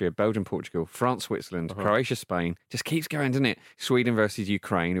v Austria, Belgium, Portugal, France, Switzerland, Croatia, Spain. Just keeps going, doesn't it? Sweden versus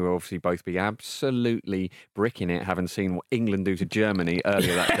Ukraine, who will obviously both be absolutely bricking it, having seen what England do to Germany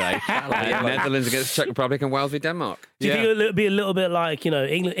earlier that day. Netherlands against Czech Republic and Wales v Denmark. Do you think it'll be a little bit like,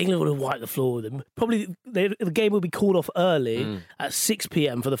 England would have wiped the floor with them? Probably the game will be called off early at 6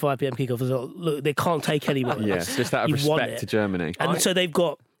 p.m. for the 5 p.m. kickoff. So, look, they can't take anyone. Yes, just out of respect to Germany. And so they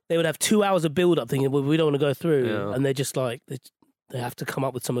would have 2 hours of build-up thinking, well, we don't want to go through. And they're just like, they have to come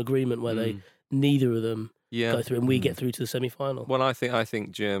up with some agreement where neither of them go through and we get through to the semi-final. Well, I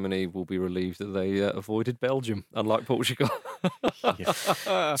think Germany will be relieved that they avoided Belgium, unlike Portugal.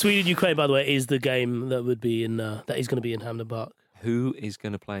 Sweden, Ukraine, by the way, is the game that would be that is going to be in Hampden Park. Who is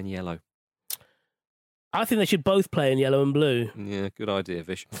going to play in yellow? I think they should both play in yellow and blue. Yeah, good idea,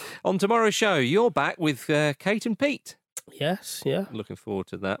 Vish. On tomorrow's show, you're back with Kate and Pete. Yes, yeah. Looking forward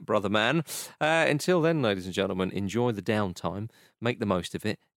to that, brother man. Until then, ladies and gentlemen, enjoy the downtime, make the most of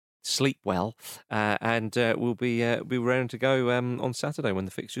it, sleep well, and we'll be ready to go on Saturday when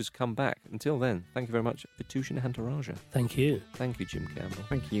the fixtures come back. Until then, thank you very much, Vithushan Ehantharajah. Thank you. Thank you, Jim Campbell.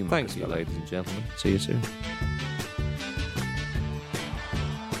 Thank you, Thanks, you, ladies and gentlemen. See you soon.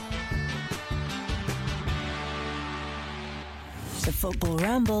 The Football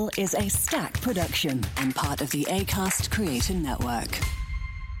Ramble is a Stack production and part of the Acast Creator Network.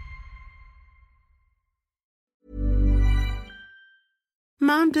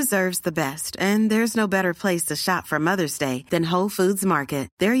 Mom deserves the best, and there's no better place to shop for Mother's Day than Whole Foods Market.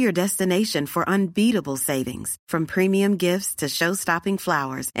 They're your destination for unbeatable savings, from premium gifts to show-stopping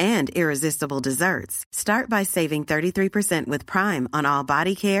flowers and irresistible desserts. Start by saving 33% with Prime on all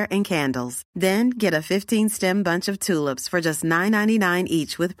body care and candles. Then get a 15-stem bunch of tulips for just $9.99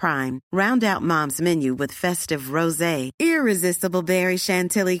 each with Prime. Round out Mom's menu with festive rosé, irresistible berry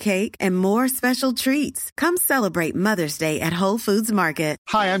chantilly cake, and more special treats. Come celebrate Mother's Day at Whole Foods Market.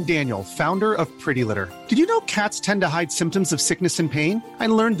 Hi, I'm Daniel, founder of Pretty Litter. Did you know cats tend to hide symptoms of sickness and pain? I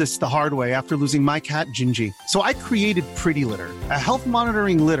learned this the hard way after losing my cat, Gingy. So I created Pretty Litter, a health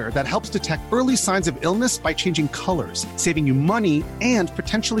monitoring litter that helps detect early signs of illness by changing colors, saving you money and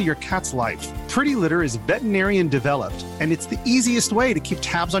potentially your cat's life. Pretty Litter is veterinarian developed, and it's the easiest way to keep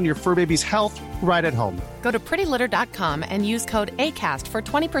tabs on your fur baby's health right at home. Go to prettylitter.com and use code ACAST for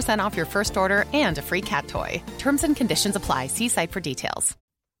 20% off your first order and a free cat toy. Terms and conditions apply. See site for details.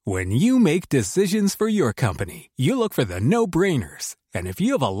 When you make decisions for your company, you look for the no-brainers. And if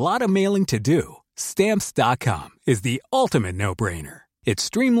you have a lot of mailing to do, Stamps.com is the ultimate no-brainer. It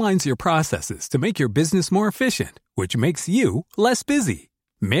streamlines your processes to make your business more efficient, which makes you less busy.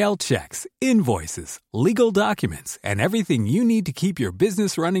 Mail checks, invoices, legal documents, and everything you need to keep your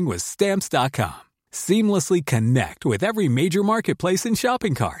business running with Stamps.com. Seamlessly connect with every major marketplace and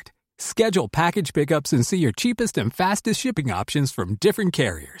shopping cart. Schedule package pickups and see your cheapest and fastest shipping options from different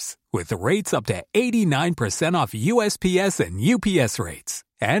carriers, with rates up to 89% off USPS and UPS rates.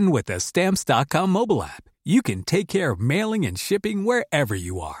 And with the Stamps.com mobile app, you can take care of mailing and shipping wherever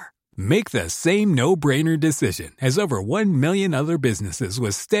you are. Make the same no-brainer decision as over 1 million other businesses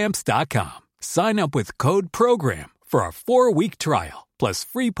with Stamps.com. Sign up with code PROGRAM for a 4-week trial, plus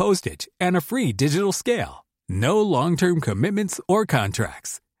free postage and a free digital scale. No long-term commitments or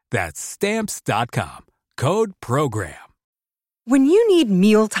contracts. That's Stamps.com. Code PROGRAM. When you need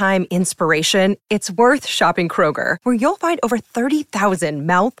mealtime inspiration, it's worth shopping Kroger, where you'll find over 30,000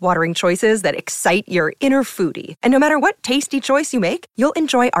 mouth-watering choices that excite your inner foodie. And no matter what tasty choice you make, you'll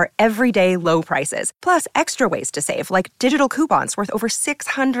enjoy our everyday low prices, plus extra ways to save, like digital coupons worth over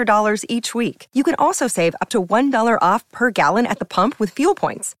 $600 each week. You can also save up to $1 off per gallon at the pump with fuel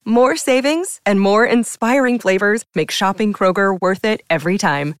points. More savings and more inspiring flavors make shopping Kroger worth it every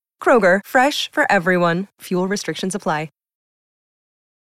time. Kroger, fresh for everyone. Fuel restrictions apply.